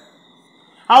hear?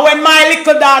 And when my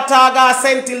little daughter got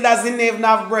St. Hilda's in even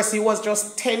have breast, he was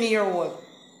just 10-year-old.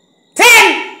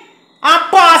 10!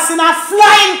 And passing a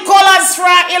flying colors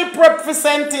from Hill Prep for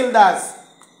St. Hilda's.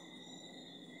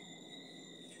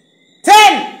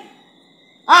 10!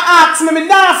 I asked me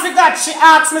now forgot. She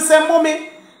asked me, say, Mommy,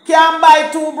 can you buy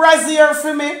 2 brazier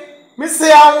for me? Me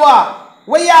say, what?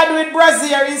 What you do with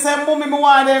brassiere? He said, Mommy, me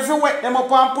want them to wet them up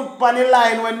and put on the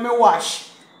line when me wash.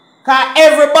 Because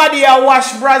everybody a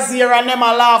wash brassiere and them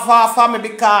a laugh off of me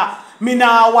because me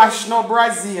not wash no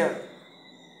brassiere.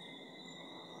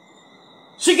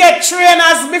 She get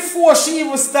trainers before she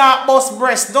even start bust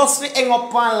breast. Just to hang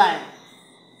up online.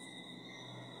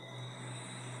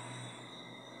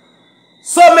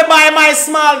 So me buy my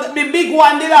small, the big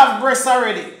one did have breast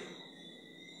already.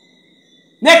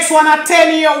 Next one a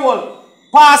 10-year-old.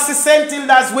 Patsy St.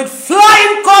 Hilda's with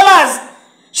flying colors.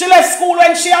 She left school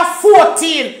when she was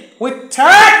 14 with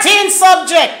 13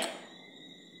 subjects.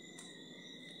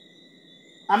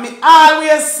 And me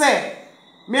always say,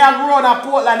 me a grow a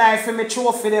Portland and if me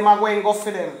throw for them, I go and go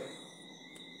for them.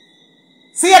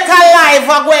 See you can live,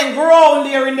 I go and grow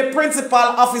there in the principal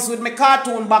office with my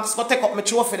cartoon box, go take up my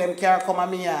throw for them, can't come at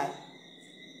me yard.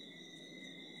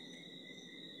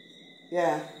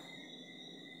 Yeah.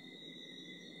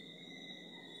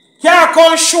 Can't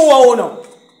come show Unuh.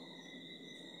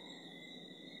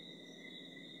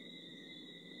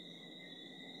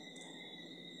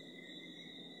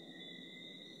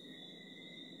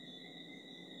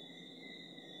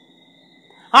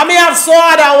 And me have so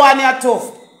other one here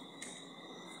tough.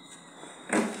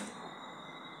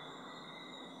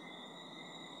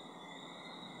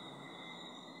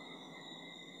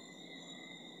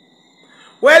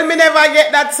 Well, me never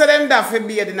get that cylinder for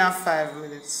beard in 5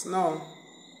 minutes. No.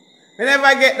 Me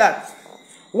never get that.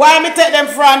 Why me take them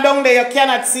from down there, you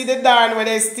cannot see the darn where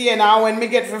they stay now. When me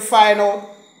get to find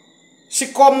out, she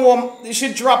come home,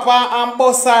 she drop her and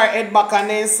bust her head back and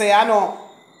then say, I know.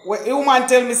 When the woman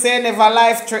tell me say never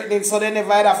life threatening, so they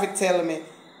never have to tell me.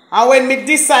 And when me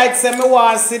decide say me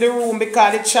want to see the room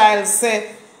because the child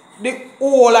say the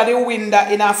hole of the window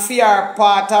in a fear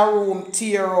part of room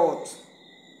tear out.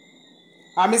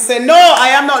 And me say no, I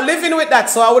am not living with that,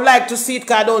 so I would like to see it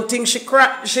because I don't think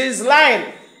she's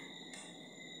lying.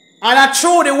 And I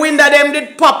threw the window them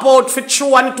did pop out for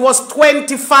true and it was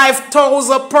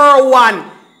 25,000 per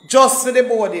one just for the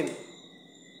boarding.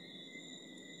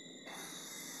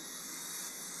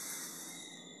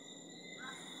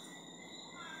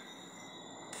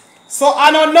 So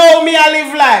I don't know me I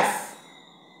live life.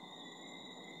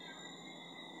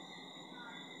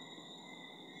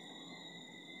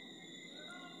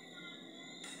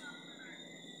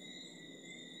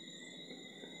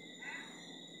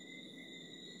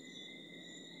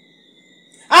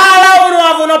 All I would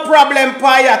have no problem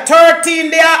for you. 13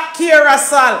 there,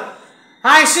 Carousel.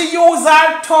 And she use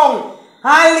her tongue.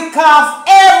 And lick off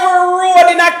every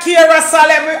road in a Carousel,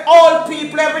 every old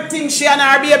people, everything she and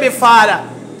her baby father.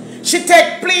 She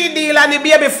take plea deal and the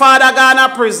baby father gone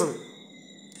to prison.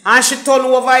 And she turn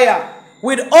over here.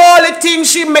 With all the things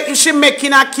she make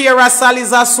in a Carousel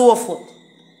is a sofa.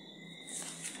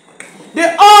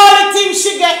 The only thing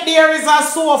she get there is a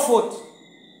sofa.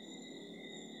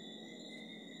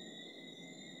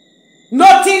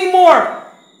 Nothing more.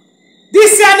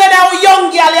 This is another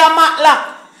young girl in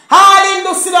Matlock. All in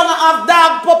do sit down and have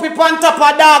dog puppy on top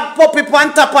of dog puppy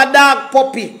on top of dog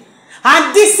puppy.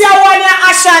 And this year one year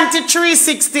Ashanti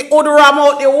 360 would ram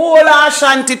out the whole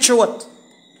Ashanti throat.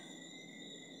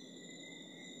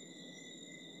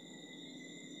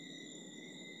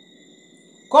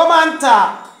 Come and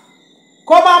talk.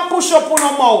 Come and push up on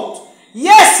your mouth.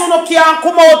 Yes, you can't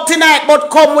come out tonight, but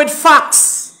come with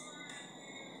facts.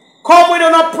 Come with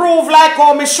no proof like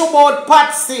how me show about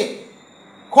Patsy.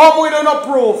 Come with no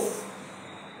proof.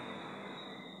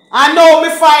 I know me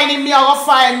finding me, I will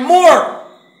find more.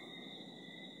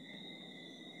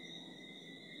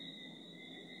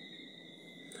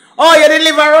 Oh, you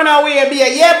deliver run away,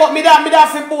 baby. Yeah, but me that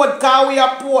fi board because we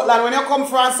are Portland. When you come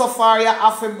from so far, you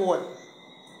have to board.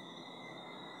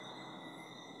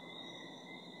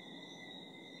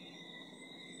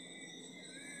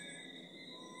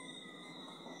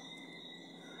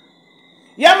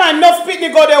 Yeah, man, enough people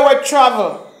go there with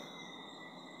travel.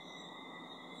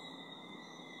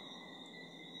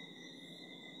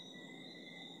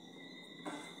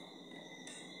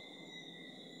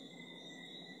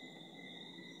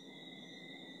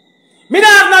 Me not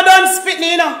have no done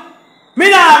spitney, you know. Me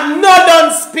not have no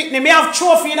done spitney. Me have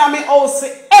trophy in my house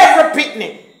every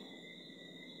pitney.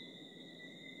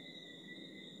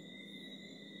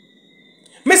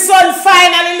 My son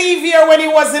finally leave here when he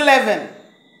was 11.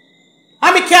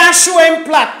 And me can't show him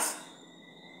plat.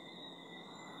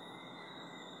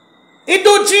 He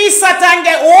do GSAT and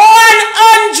get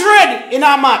 100 in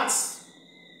a maths.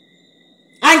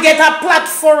 And get a plat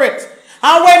for it.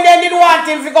 And when they did want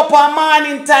him to go up a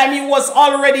morning time, he was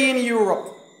already in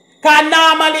Europe. Because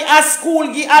normally a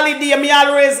school give holiday, me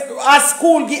always, a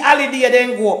school give holiday,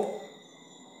 then go up.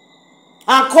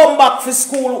 and come back for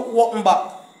school, walking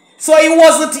back. So he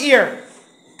wasn't here.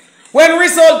 When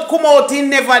result come out, he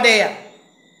never there.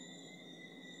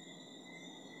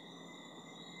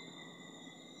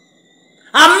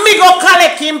 And me go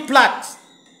collect him plot.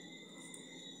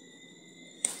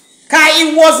 Cause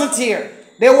he wasn't here.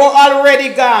 They were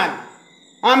already gone.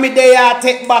 And me there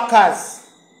take backers.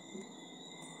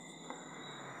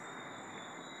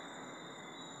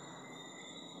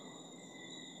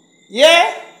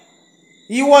 Yeah?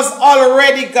 He was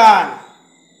already gone.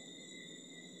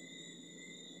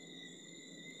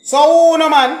 So, no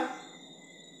man.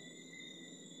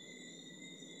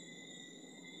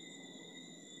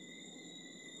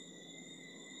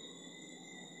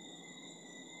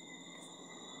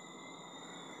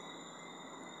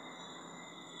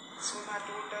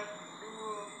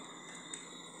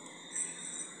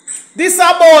 This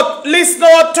about list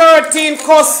now 13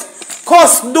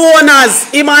 cost donors,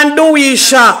 him and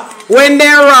Duisha, when they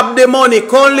rob the money.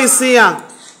 Come listen here.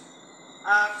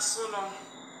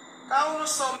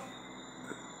 Some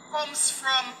comes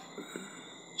from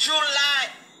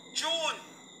June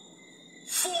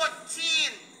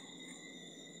 14.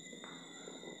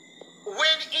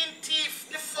 When in thief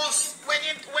the first when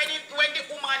the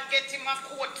woman get him a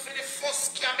court for the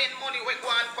first scamming money we go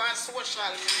on social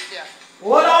media.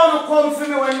 What don't come for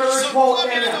me when we report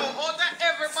them? Other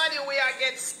everybody we are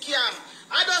get scammed.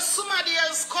 I know somebody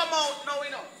else come out now,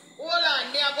 you know. Hold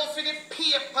on, me I go for the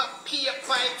paper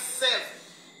itself.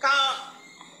 Cause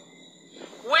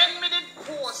when me did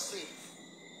post it,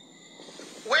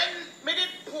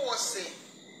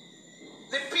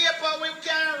 the paper we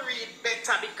can read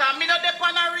better because me not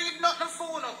depend on read nothing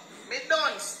phone up. Me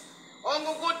dance.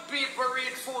 Only good people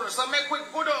read phone. So make we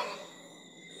go down.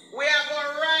 We are going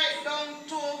to write down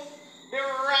to the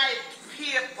right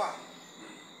paper.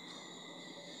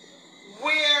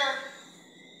 Where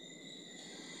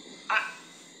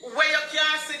you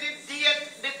can see the date,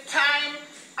 the time,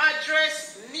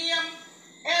 address, name,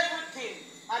 everything.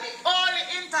 And the only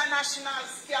international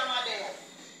scammer there.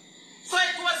 So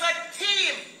it was a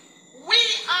team. We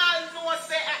all know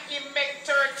say he make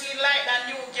 13 like that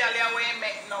new girl we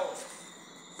make now.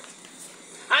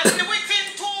 And within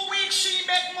 2 weeks she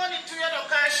make money to you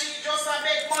because she just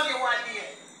make money 1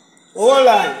 year. Hold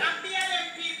on. And the other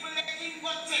people that him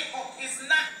go take up is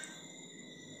not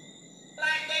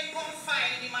like they come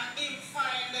find him and him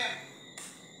find them.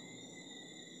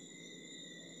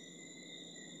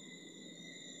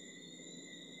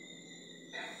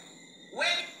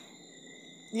 When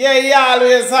yeah, he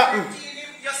always happen.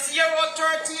 you see your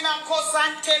 13 and cuss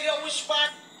and tell you which part.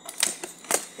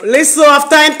 Listen,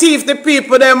 after I thief the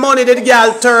people their money, the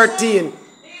girl 13.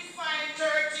 He find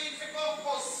 13 to go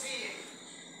cuss him.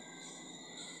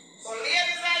 So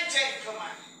ladies and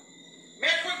gentlemen,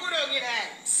 make we good on your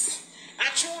hands. I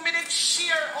chew me the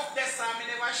share of this and I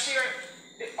never share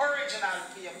the original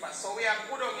paper. So we are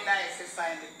good on your hands to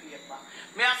sign the paper.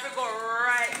 Me have to go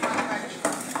right back at you.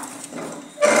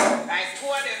 I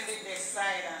told them did this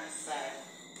side and side.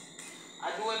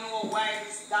 I don't know why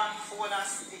this damn phone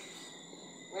has stick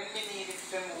when we need it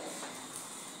to move.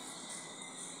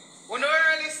 When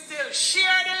early still,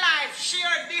 share the life,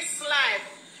 share this life.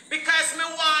 Because me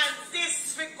want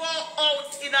this to go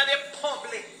out in the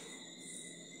public.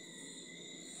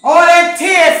 All them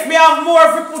thief, me have more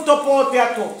to put up out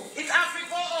there too. It has to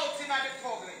go out in the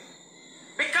public.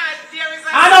 Because there is a...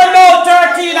 I don't know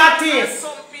 13 at thief.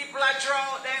 Some people are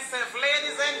draw out themselves.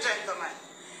 Ladies and gentlemen,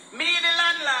 me the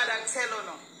landlord I tell you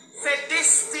now, say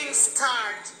this thing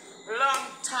start long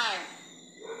time.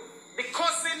 The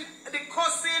cousin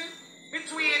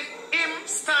between him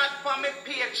start from my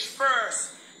page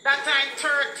first. That time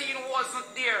 13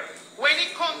 wasn't there. When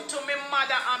he come to me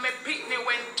mother and me picnic,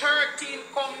 when 13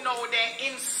 come now,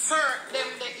 they insert them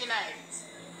the innate.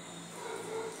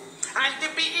 And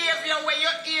the behavior where you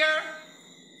hear,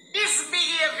 this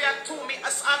behavior to me,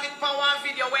 as I have it for one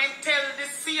video when tell the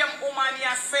same woman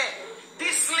you say,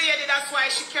 this lady, that's why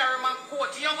she carry my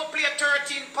coat. You go play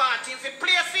 13 part. If you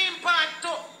play a film part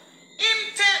too, him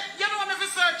tell, you know me if you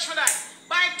search for that.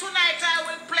 By tonight I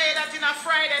will play that in a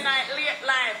Friday night late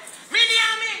live. Me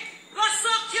near me, go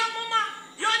suck your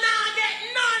mama. You not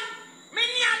get none. Me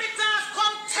near me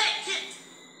come take it.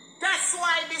 That's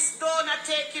why this donor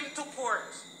take him to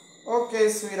court. Okay,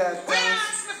 sweetheart. We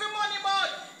ask me for money,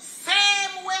 but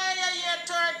same way you hear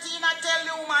 13, I tell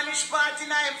the woman which party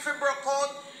now him for broke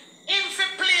out. Him for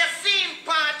play a film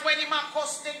part when him a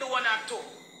cost the donor too.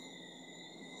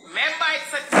 Remember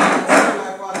it's a thing.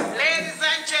 Ladies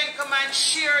and gentlemen,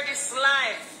 share this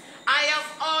live. I have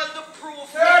all the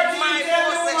proof in my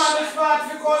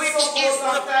possession, which is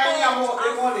the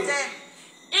proof of them.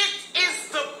 It is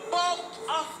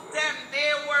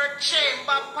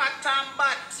chamber, pot and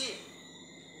batty.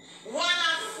 One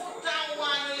a foot and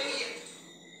one leg.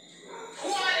 Who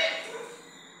are them?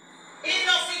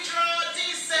 Enough it draw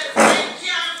themselves, they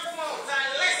can't come out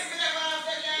unless we never have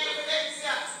them evidence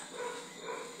yet.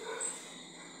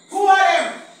 Who are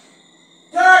them?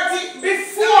 30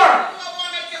 before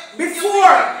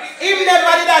him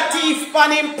never did a thief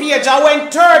on him page. I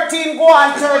went 13 go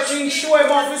and 13 show him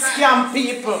how to scam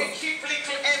people. Keep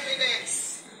little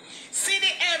evidence. See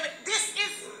the evidence. This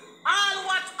is all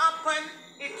what happened.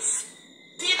 It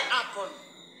did happen.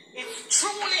 It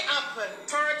truly happened.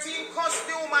 13 cost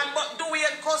the woman, but do we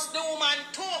cost the woman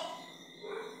too?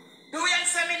 Do we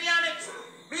say me name it?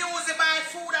 Me use it by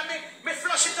food and me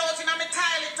flush it out in my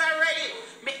toilet already.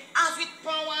 Me have it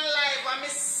for one life and me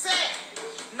say,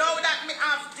 now that me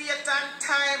have date and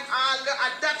time, all the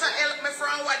data help me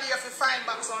from what day if you find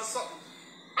back on something.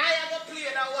 I have a play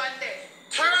that one day.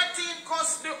 13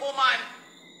 cost the woman.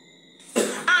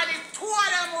 And the two of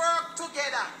them work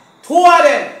together. Two of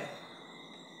them.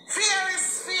 Fear is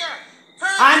fear.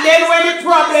 And then when the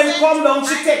problem come down,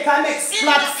 she take her next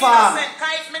platform.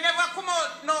 If me never come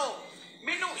out now,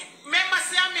 me know, remember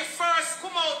say I me first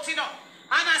come out, you know,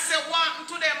 and I say what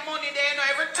to them money there, you know,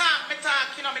 every time me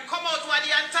talk, you know, me come out what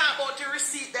they and talk about the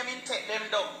receipt them and take them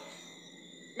down.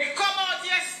 Me come out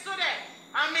yesterday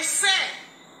and me say,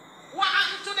 what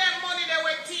happened to them money they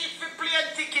were thief for plane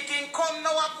ticket in come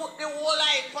now I put the whole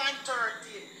life on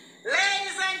 13.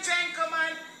 Ladies and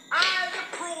gentlemen, all the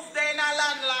proof they in a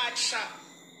landlord shop.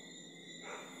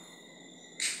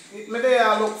 Me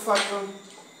there look for them.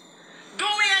 Do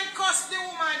we cost the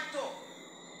woman too?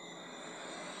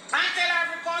 And tell her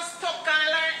because stuck and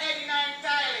her head in her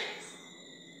toilet.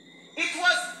 It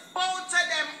was both of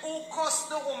them who cost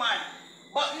the woman.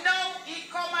 But now he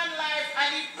come on live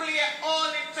and he play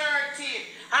only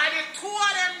 13. And the two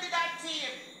of them did that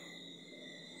team.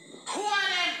 Two of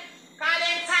them. Because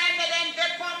them time they then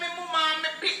dip on me mama and me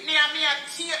pick me and me and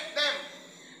tape them.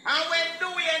 And when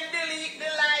do we delete the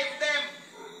live them?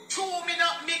 True me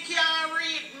not me can't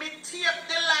read. Me tape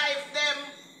the live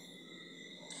them.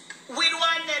 With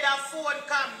one nether phone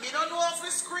come. Me don't know if we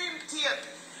screen tape.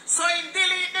 So he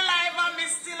delete the live and me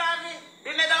still have it.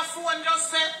 The nether phone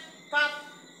just said tap.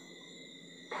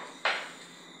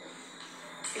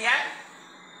 Yeah?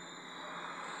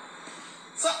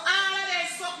 So all of that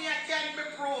stuff here can be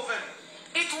proven.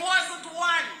 It wasn't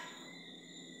one.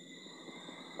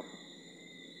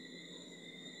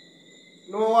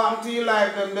 No one to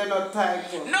live them, they're not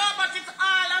typing. No, but it's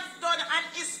all I've done on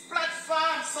his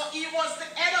platform, so he was the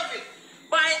head of it.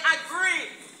 But I agree.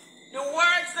 The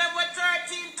words that were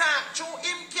 13 talk, through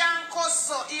him can't cuss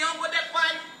so. He on with the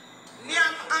pan, name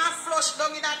and flush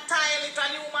down in a toilet,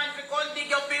 and you man fi come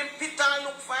dig up in pit and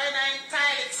look for in a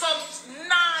toilet. Some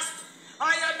nasty,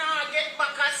 and you now get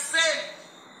back a sin.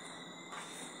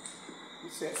 You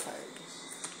say five.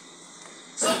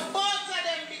 So both of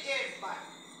them behave bad.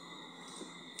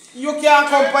 You can't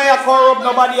compare corrupt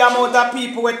nobody amount of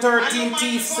people with 13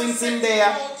 teeth since in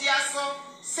there.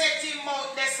 Set him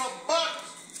out there, so but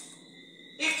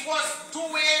it was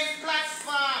Dwayne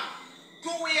platform.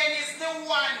 Dwayne is the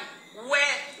one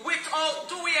where without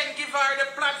Dwayne give her the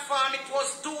platform, it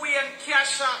was Dwayne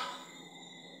cash up.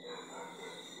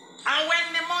 And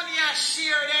when the money are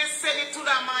shared, they sell it to the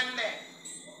man there.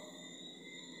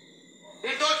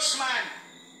 The Dutchman.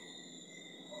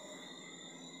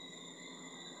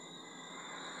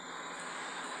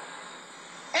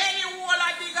 Any wall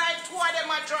of the guy, two of them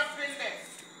are dropping there.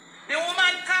 The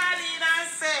woman call in and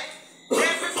say, they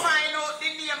will find out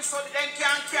the name so they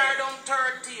can carry down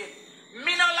 13.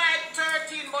 Me no like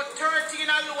 13, but 13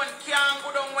 alone can't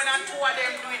go down when two of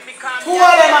them do it because two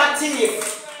of them are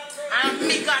thieves. And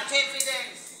me got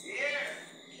evidence.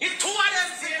 Yeah. If two of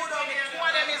them say go down, two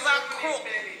of them is a crook.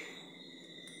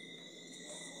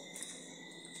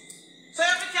 So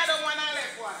every time I don't want to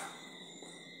left one.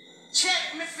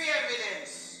 Check me for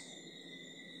evidence.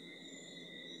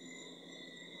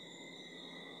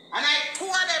 And I two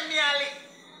of them nearly.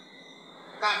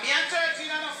 Because me and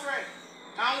 13 are not friends.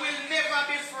 And we'll never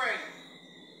be friends.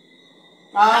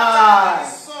 Ah.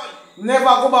 Never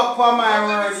go back for my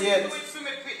word yet. Do it for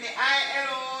me, Pitney. I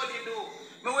hello they do.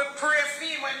 Me will pray for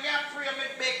him. When me I pray, me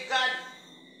beg God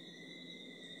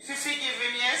to forgive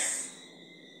him, yes.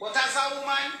 But as a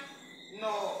woman,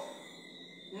 no.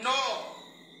 No.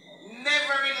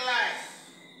 Never in life.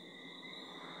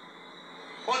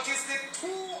 But it's the two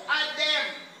of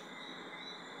them.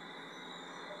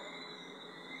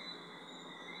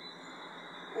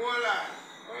 Hold on.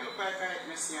 Why look like I had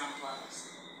Messi and Patsy?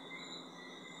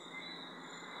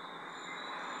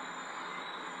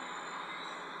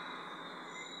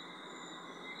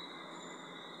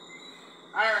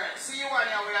 see you on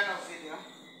your way on a video.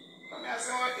 Come here,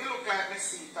 say what you look like me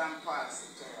seat and pass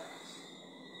it to you.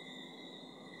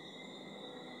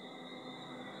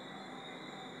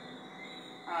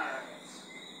 Alright.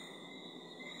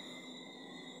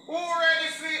 Who ready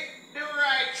for the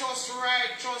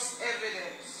righteous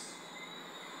evidence?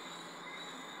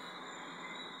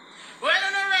 When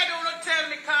you not ready, you tell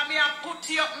me, because me I put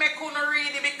you up, me couldn't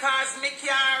read it because me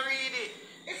can't read it.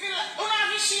 If you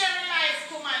want to share the life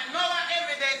to man, no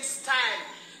evidence time.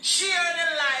 Share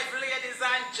the life, ladies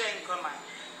and gentlemen.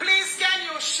 Please can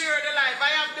you share the life?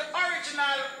 I have the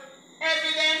original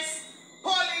evidence,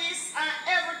 police and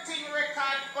everything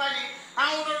record for it.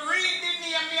 I want to read the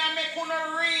name, me and me couldn't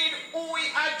read who we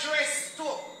address to.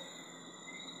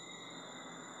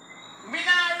 Me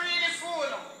not read the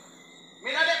phone. Me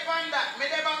not depend that. Me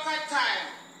never got time.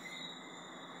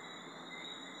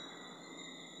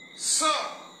 So,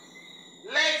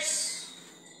 let's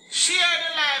share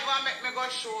the live and make me go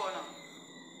show now.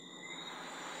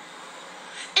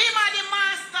 Him are the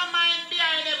mastermind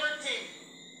behind everything.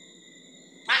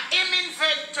 And him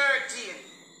invent 13.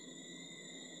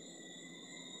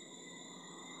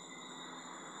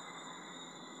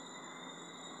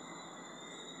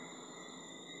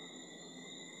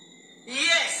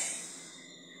 Yes.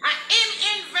 And him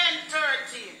invent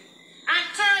 13. And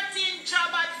 13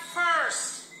 job at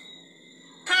first.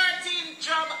 13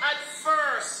 job at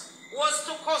first was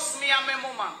to cost me and my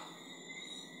mama.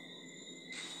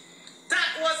 That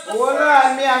was the first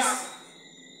job.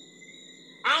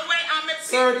 And when I'm a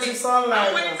picnic,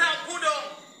 I went to Gudong.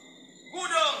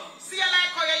 See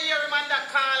like how you hear him and the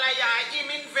caller, him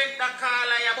invent the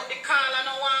caller, but the caller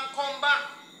no one come back.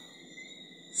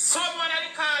 Someone of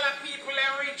the caller people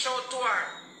and reach out to her.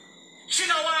 She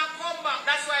no want to come back.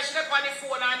 That's why she left on the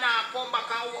phone and now come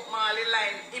back and walk my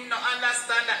line. Him no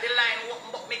understand that the line walk,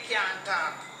 but me can't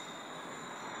talk.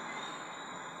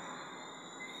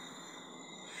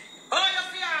 Oh, you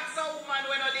feel ask a woman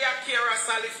when they are care us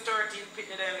live 13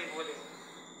 people they live with him.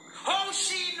 How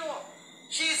she know?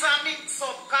 She's a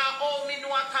mix-up because all me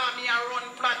know how me a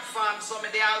run platform so me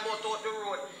they all about out the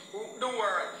road, the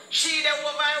world. She the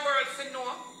over the world for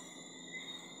know.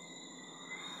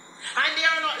 And they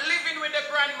are not living with the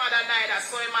grandmother neither,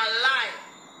 so I'm a lie.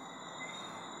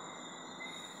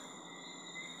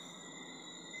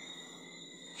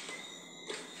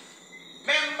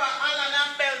 Remember Alan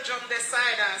and Belgium, the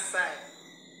side and side.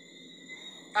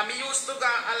 And me used to go to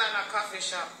Alan a coffee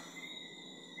shop.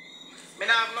 Me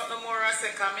not have nothing more to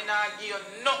say because me not give you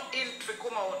nothing to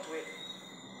come out with.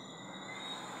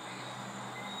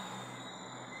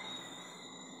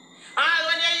 All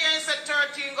when you hear say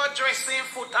 13 go dressing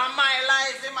foot and my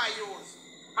life in my use.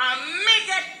 And me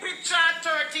get picture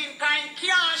 13 kind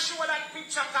can't show that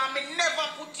picture because me never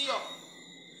put you up.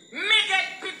 Me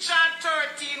get picture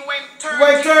 13 when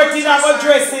 13 I go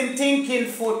dressing thinking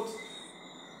foot.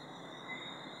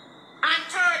 And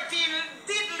 13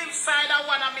 did live side of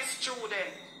one of my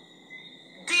students.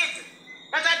 Did.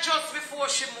 That just before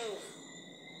she moved.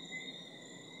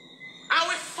 I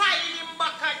will find him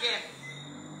back again.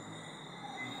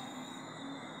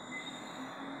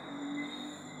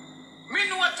 Me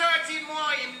know 13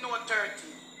 more, him know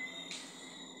 13.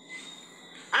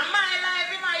 And my life,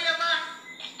 him I ever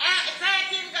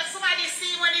 13 got somebody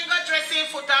see when he got dressing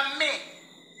foot on me.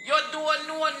 You don't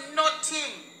know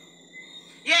nothing.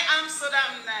 Yeah, I'm so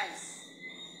damn nice.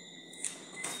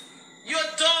 You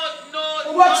don't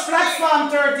know Watch nothing. platform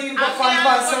 13 go on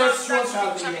social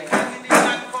media. Because you did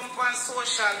not come on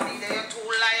social media. You're too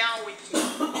lying with it.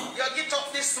 You get up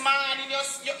this morning,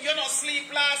 you don't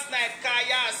sleep last night because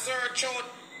you search out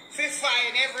to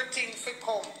find everything to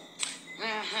come.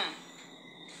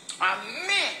 And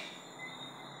me,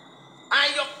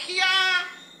 and you can't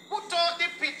put out the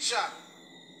picture.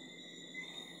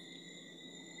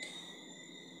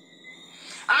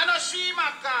 I know she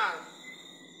my call.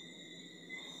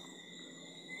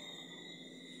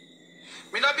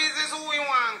 Me no business who we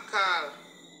want call.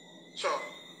 Sure.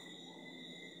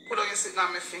 Put on your sitting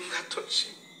on my finger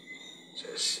touching.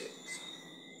 Just shit.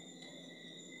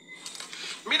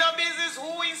 Me no business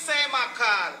who we say my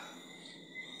call.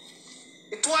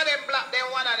 It was them black,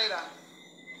 them one another.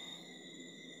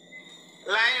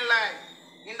 Line.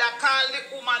 In the call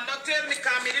the woman, don't tell me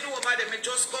because me did over there, me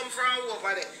just come from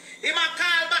over there. He ma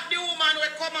call back the woman we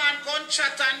come and come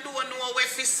chat and don't know what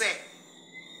she say.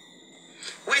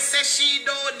 We say she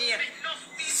donate.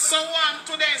 So one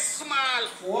to them small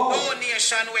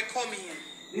donation we come in.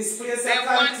 This place them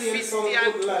 150 some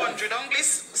and good 200. Only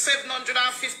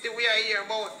 750 we are here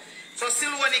about. So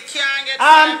still when they can't get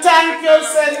thank you,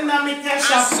 sending me cash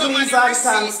up, please and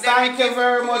thanks. Thank you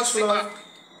very much, love.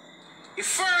 The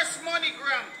first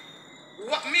MoneyGram,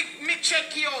 what me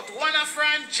check you out, one of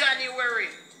from January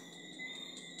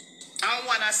and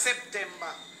one of September.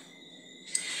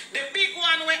 The big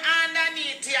one we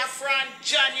underneath here from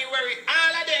January,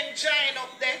 all of them join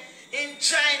up there, in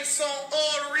join some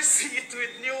old receipt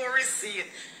with new receipt.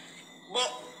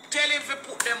 But tell him to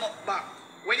put them up back.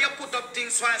 When you put up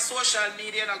things on social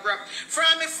media and grab,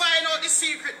 from me find out the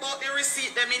secret about the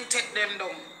receipt, them in take them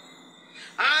down.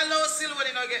 I know still when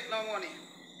you don't get no money.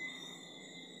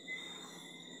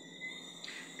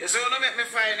 You say, don't make me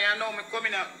find it, I know me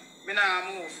coming up, me now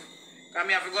move. Because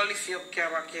I have to go lift you up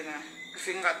camera,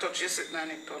 finger touch you sitting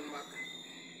on it turn back.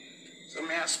 So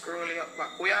me I scroll you up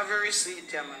back. We have a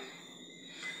receipt here, man.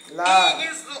 Lord. He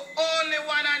is the only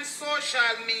one on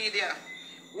social media.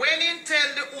 When he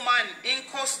tell the woman, he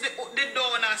cost the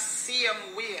donor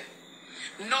same way.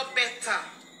 No better.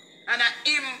 And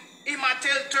him a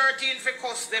tell 13 for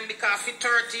cost them because for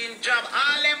 13 job,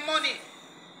 all them money.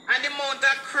 And the amount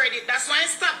of credit. That's why I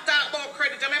stopped talking about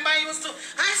credit. Remember I used to,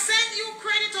 I send you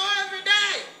credit every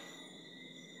day.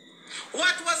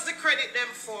 What was the credit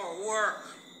them for? Work.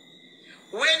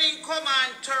 When he come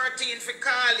on 13 for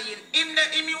calling,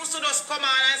 him used to just come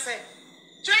on and say,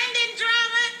 trending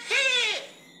drama, hey,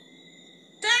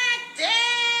 13,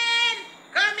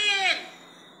 come in.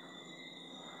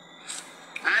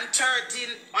 And 13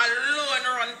 alone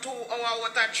run 2 hour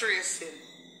water tracing.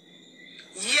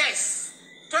 Yes.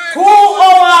 2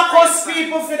 hours cost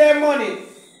people for their money.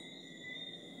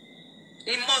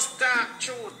 He must talk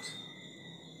truth.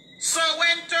 So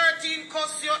when 13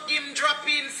 cost you, him drop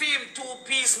in film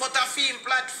 2-piece, but a film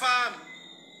platform.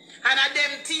 And a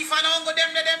them thief and all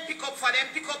them pick up for them,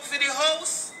 pick up for the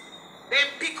house. Them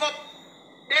pick up,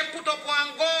 them put up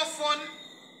one go fund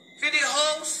for the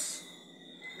house.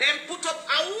 Them put up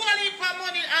a whole heap of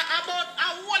money, about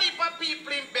a whole heap of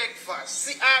people in breakfast.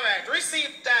 See, alright,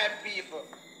 receive time, people.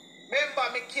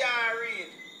 Remember, me can't read.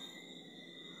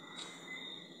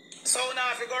 So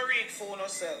now if you go read for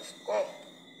yourself, come.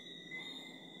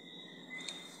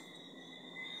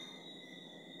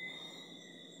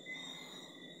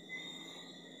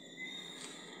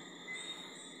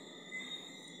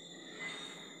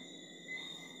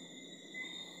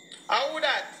 How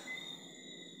that?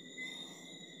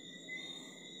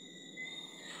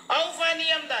 How I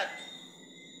name that?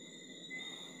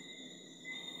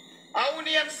 How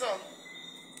name so?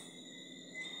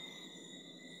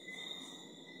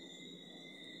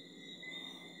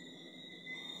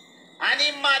 And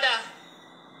him mother.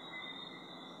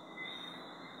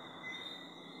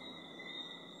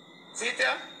 See it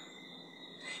here?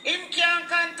 Him can't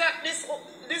contact this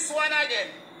one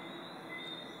again.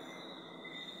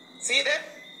 See that?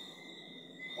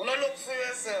 You don't look for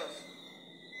yourself.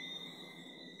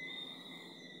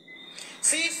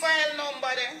 See file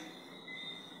number there.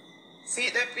 See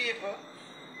the people.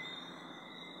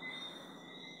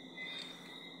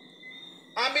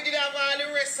 And me did have all the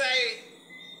rest of it.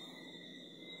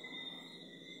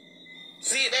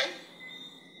 See them?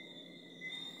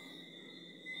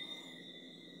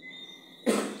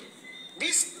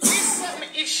 This some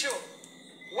issue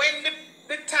when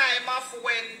the time of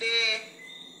when the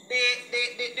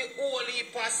whole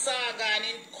heap of saga and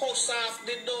in cuss off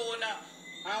the donor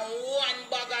and one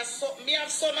bag of something. Me have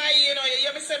some of you know,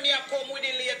 you say me a come with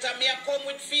it later, me a come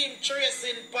with film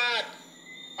tracing part.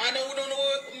 And you don't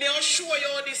know, me will show you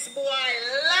how this boy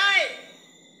lie.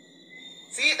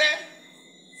 See that?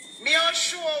 Me will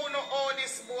show you how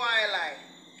this boy lie.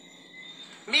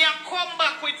 Me a come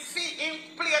back with him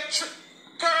play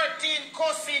 13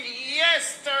 cussing.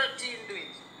 Yes, 13 do it.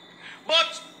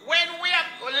 But when we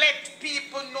have let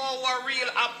people know what real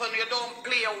happen, you don't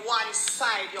play one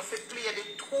side, you have to play the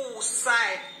 2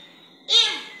 sides. He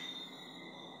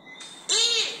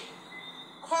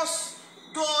cuss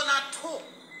donor too.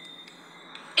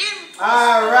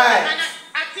 Alright. And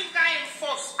I think I am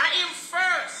first. I am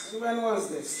first. When was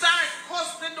this? Start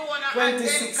cuss the donor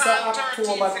 26th of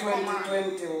October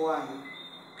 2021.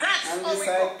 That's And how this we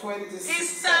is go. 26th He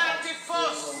started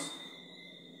first.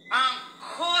 And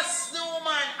cuss the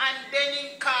woman and then he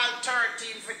called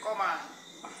 13 for come on.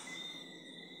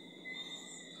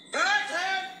 13,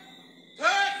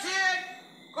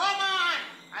 come on.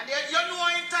 And then you know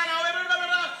in town,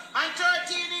 and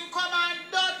 13 in come on,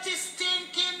 dirty,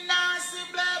 stinking, nasty,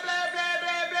 blah, blah, blah,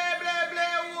 blah, blah, blah,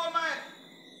 blah, woman.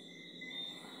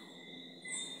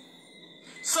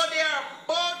 So they are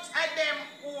both of them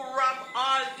who rob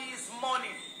all this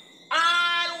money.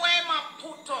 All when I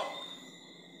put up.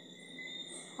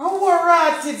 How were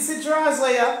ratted, see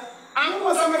Draswaya? I'm You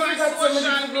must have on forgot some social of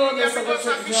the people media that because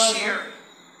check of the Draswaya. share.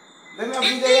 Them have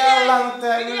been It there a long did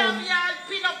time. have y'all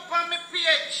pin up on my page.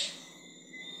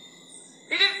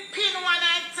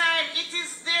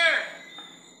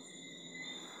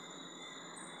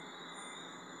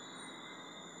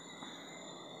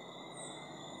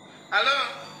 Hello?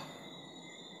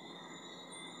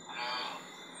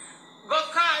 Go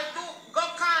call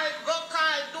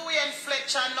Dwayne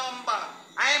Fletcher number.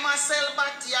 I am a sell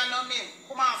Batty and no me.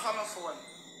 Come on for my phone.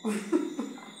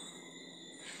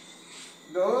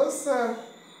 No, sir.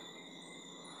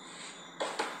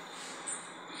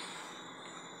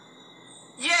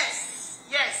 Yes,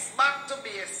 back to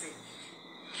basic.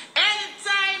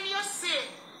 Anytime you see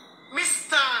me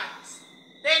start,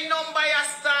 the number you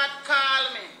start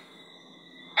call me.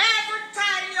 Every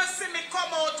time you see me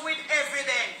come out with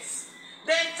evidence,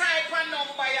 then type a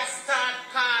number you start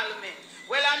call me.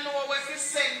 Well, I know if you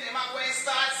send them, I'm going to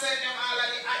start sending them all of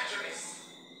the address.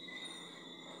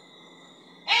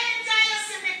 Anytime you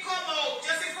see me come out,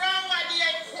 you see from what the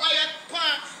quiet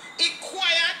part, it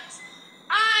quiet.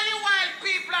 All the while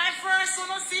people are first to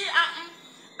see happen.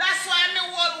 That's why me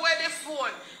hold with the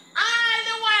phone. All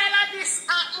the while of this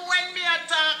happen when me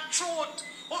talk truth.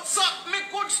 So me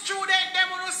good student, them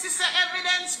will see the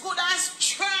evidence good and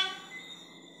strong.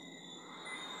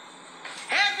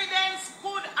 Evidence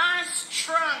good and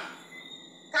strong.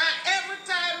 Cause every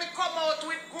time me come out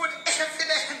with good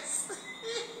evidence.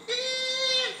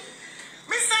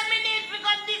 Me say me need to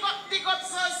go dig up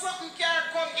so something can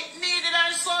come. It needed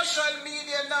on social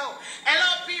media now.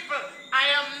 Hello people, I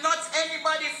am not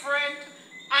anybody's friend.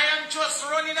 I am just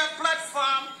running a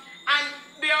platform and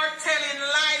they are telling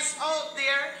lies out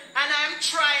there and I'm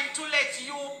trying to let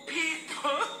you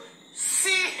people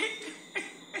see.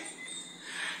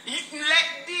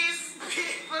 Let these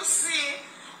people see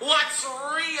what's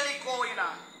really going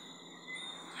on.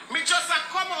 Me just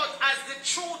come out as the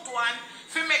truth one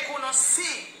for make you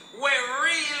see where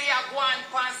really are going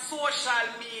on social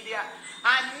media.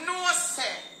 And no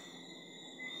say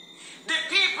the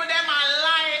people them are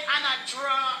lie and a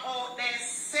draw out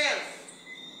themselves.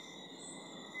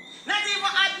 Not even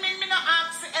admin me no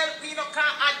ask help me, no can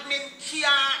admin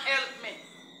can't help me.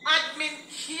 Admin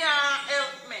can't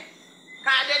help me.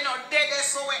 Cause they not dead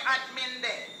so we admin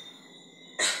there.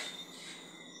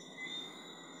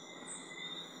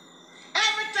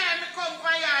 Every time we come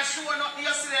by and show up,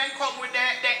 you see them come with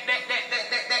them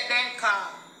car.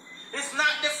 It's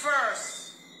not the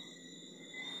first.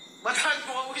 But I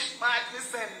know which part we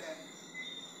send them.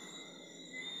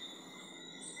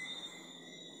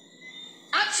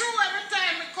 And true, every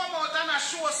time we come out and I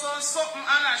show something and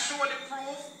I show the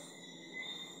proof,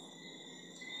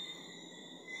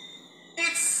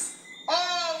 it's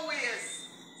always,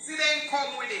 see them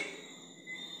come with it.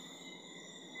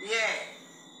 Yeah.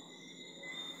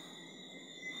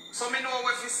 So me know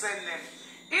what we send them.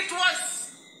 It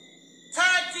was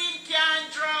 13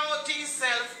 can't draw out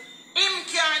himself. Him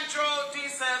can't draw out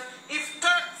himself. If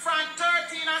from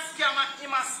 13 a scammer,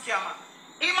 him a scammer.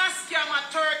 Him a scammer,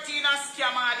 13 a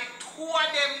scammer. The two of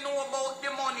them know about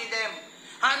the money them.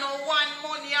 And no one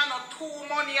money, and no two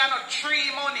money, and no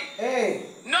three money. Hey.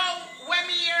 Now, when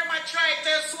me hear my try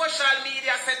tell social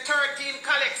media say 13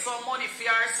 collect some money for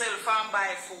yourself and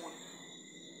buy food.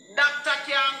 Doctor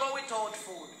can't go without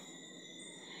food.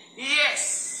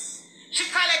 Yes. She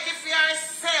collect it for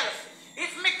herself.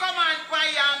 If me come and buy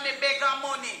and me beg her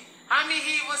money, and me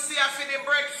even see her for the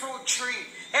breadfruit tree.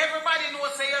 Everybody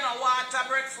knows say you know water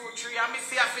breadfruit tree, and me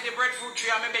see her for the breadfruit tree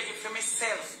and me beg it for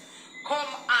myself.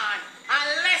 Come on.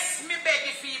 Unless me beg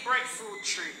it for the breadfruit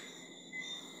tree.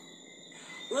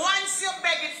 Once you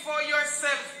beg it for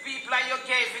yourself, people, and you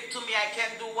gave it to me, I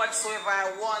can do whatsoever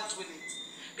I want with it.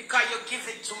 Because you give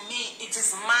it to me, it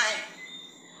is mine.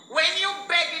 When you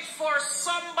beg it for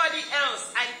somebody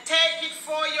else and take it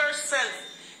for yourself,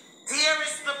 there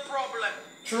is the problem.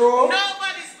 True.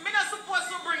 Nobody's, me not supposed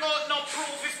to bring out no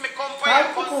proof if me come for you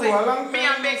and say, me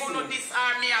and beg uno this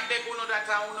or me and beg uno that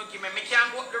and uno give me. Me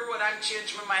can't go up the road and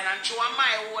change my mind, and through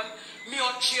my own, me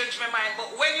don't change my mind.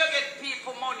 But when you get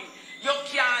people money, you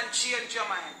can't change your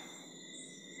mind.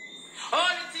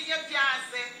 Only thing you can't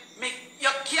say, you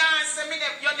can't say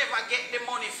you never get the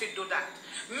money if you do that.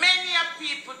 Many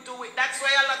people do it. That's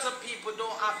why a lot of people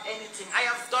don't have anything. I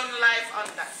have done live on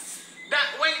that.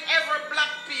 That whenever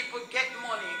black people get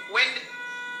money, when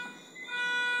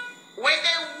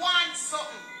they want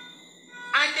something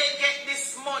and they get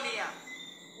this money,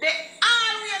 they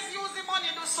always use the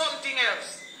money to do something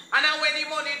else. And then when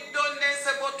the money done, they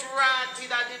say, but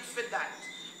ratty that did for that.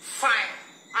 Fine.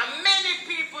 And many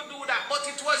people do that, but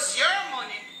it was your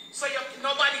money, so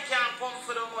nobody can come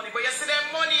for the money. But you see the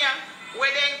money where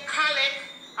they collect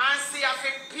and see if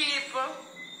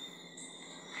people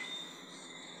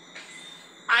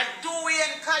and do we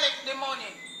and collect the money.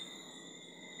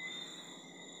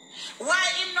 Why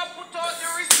him not put out the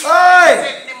receipt and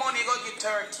send the money go get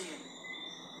 13?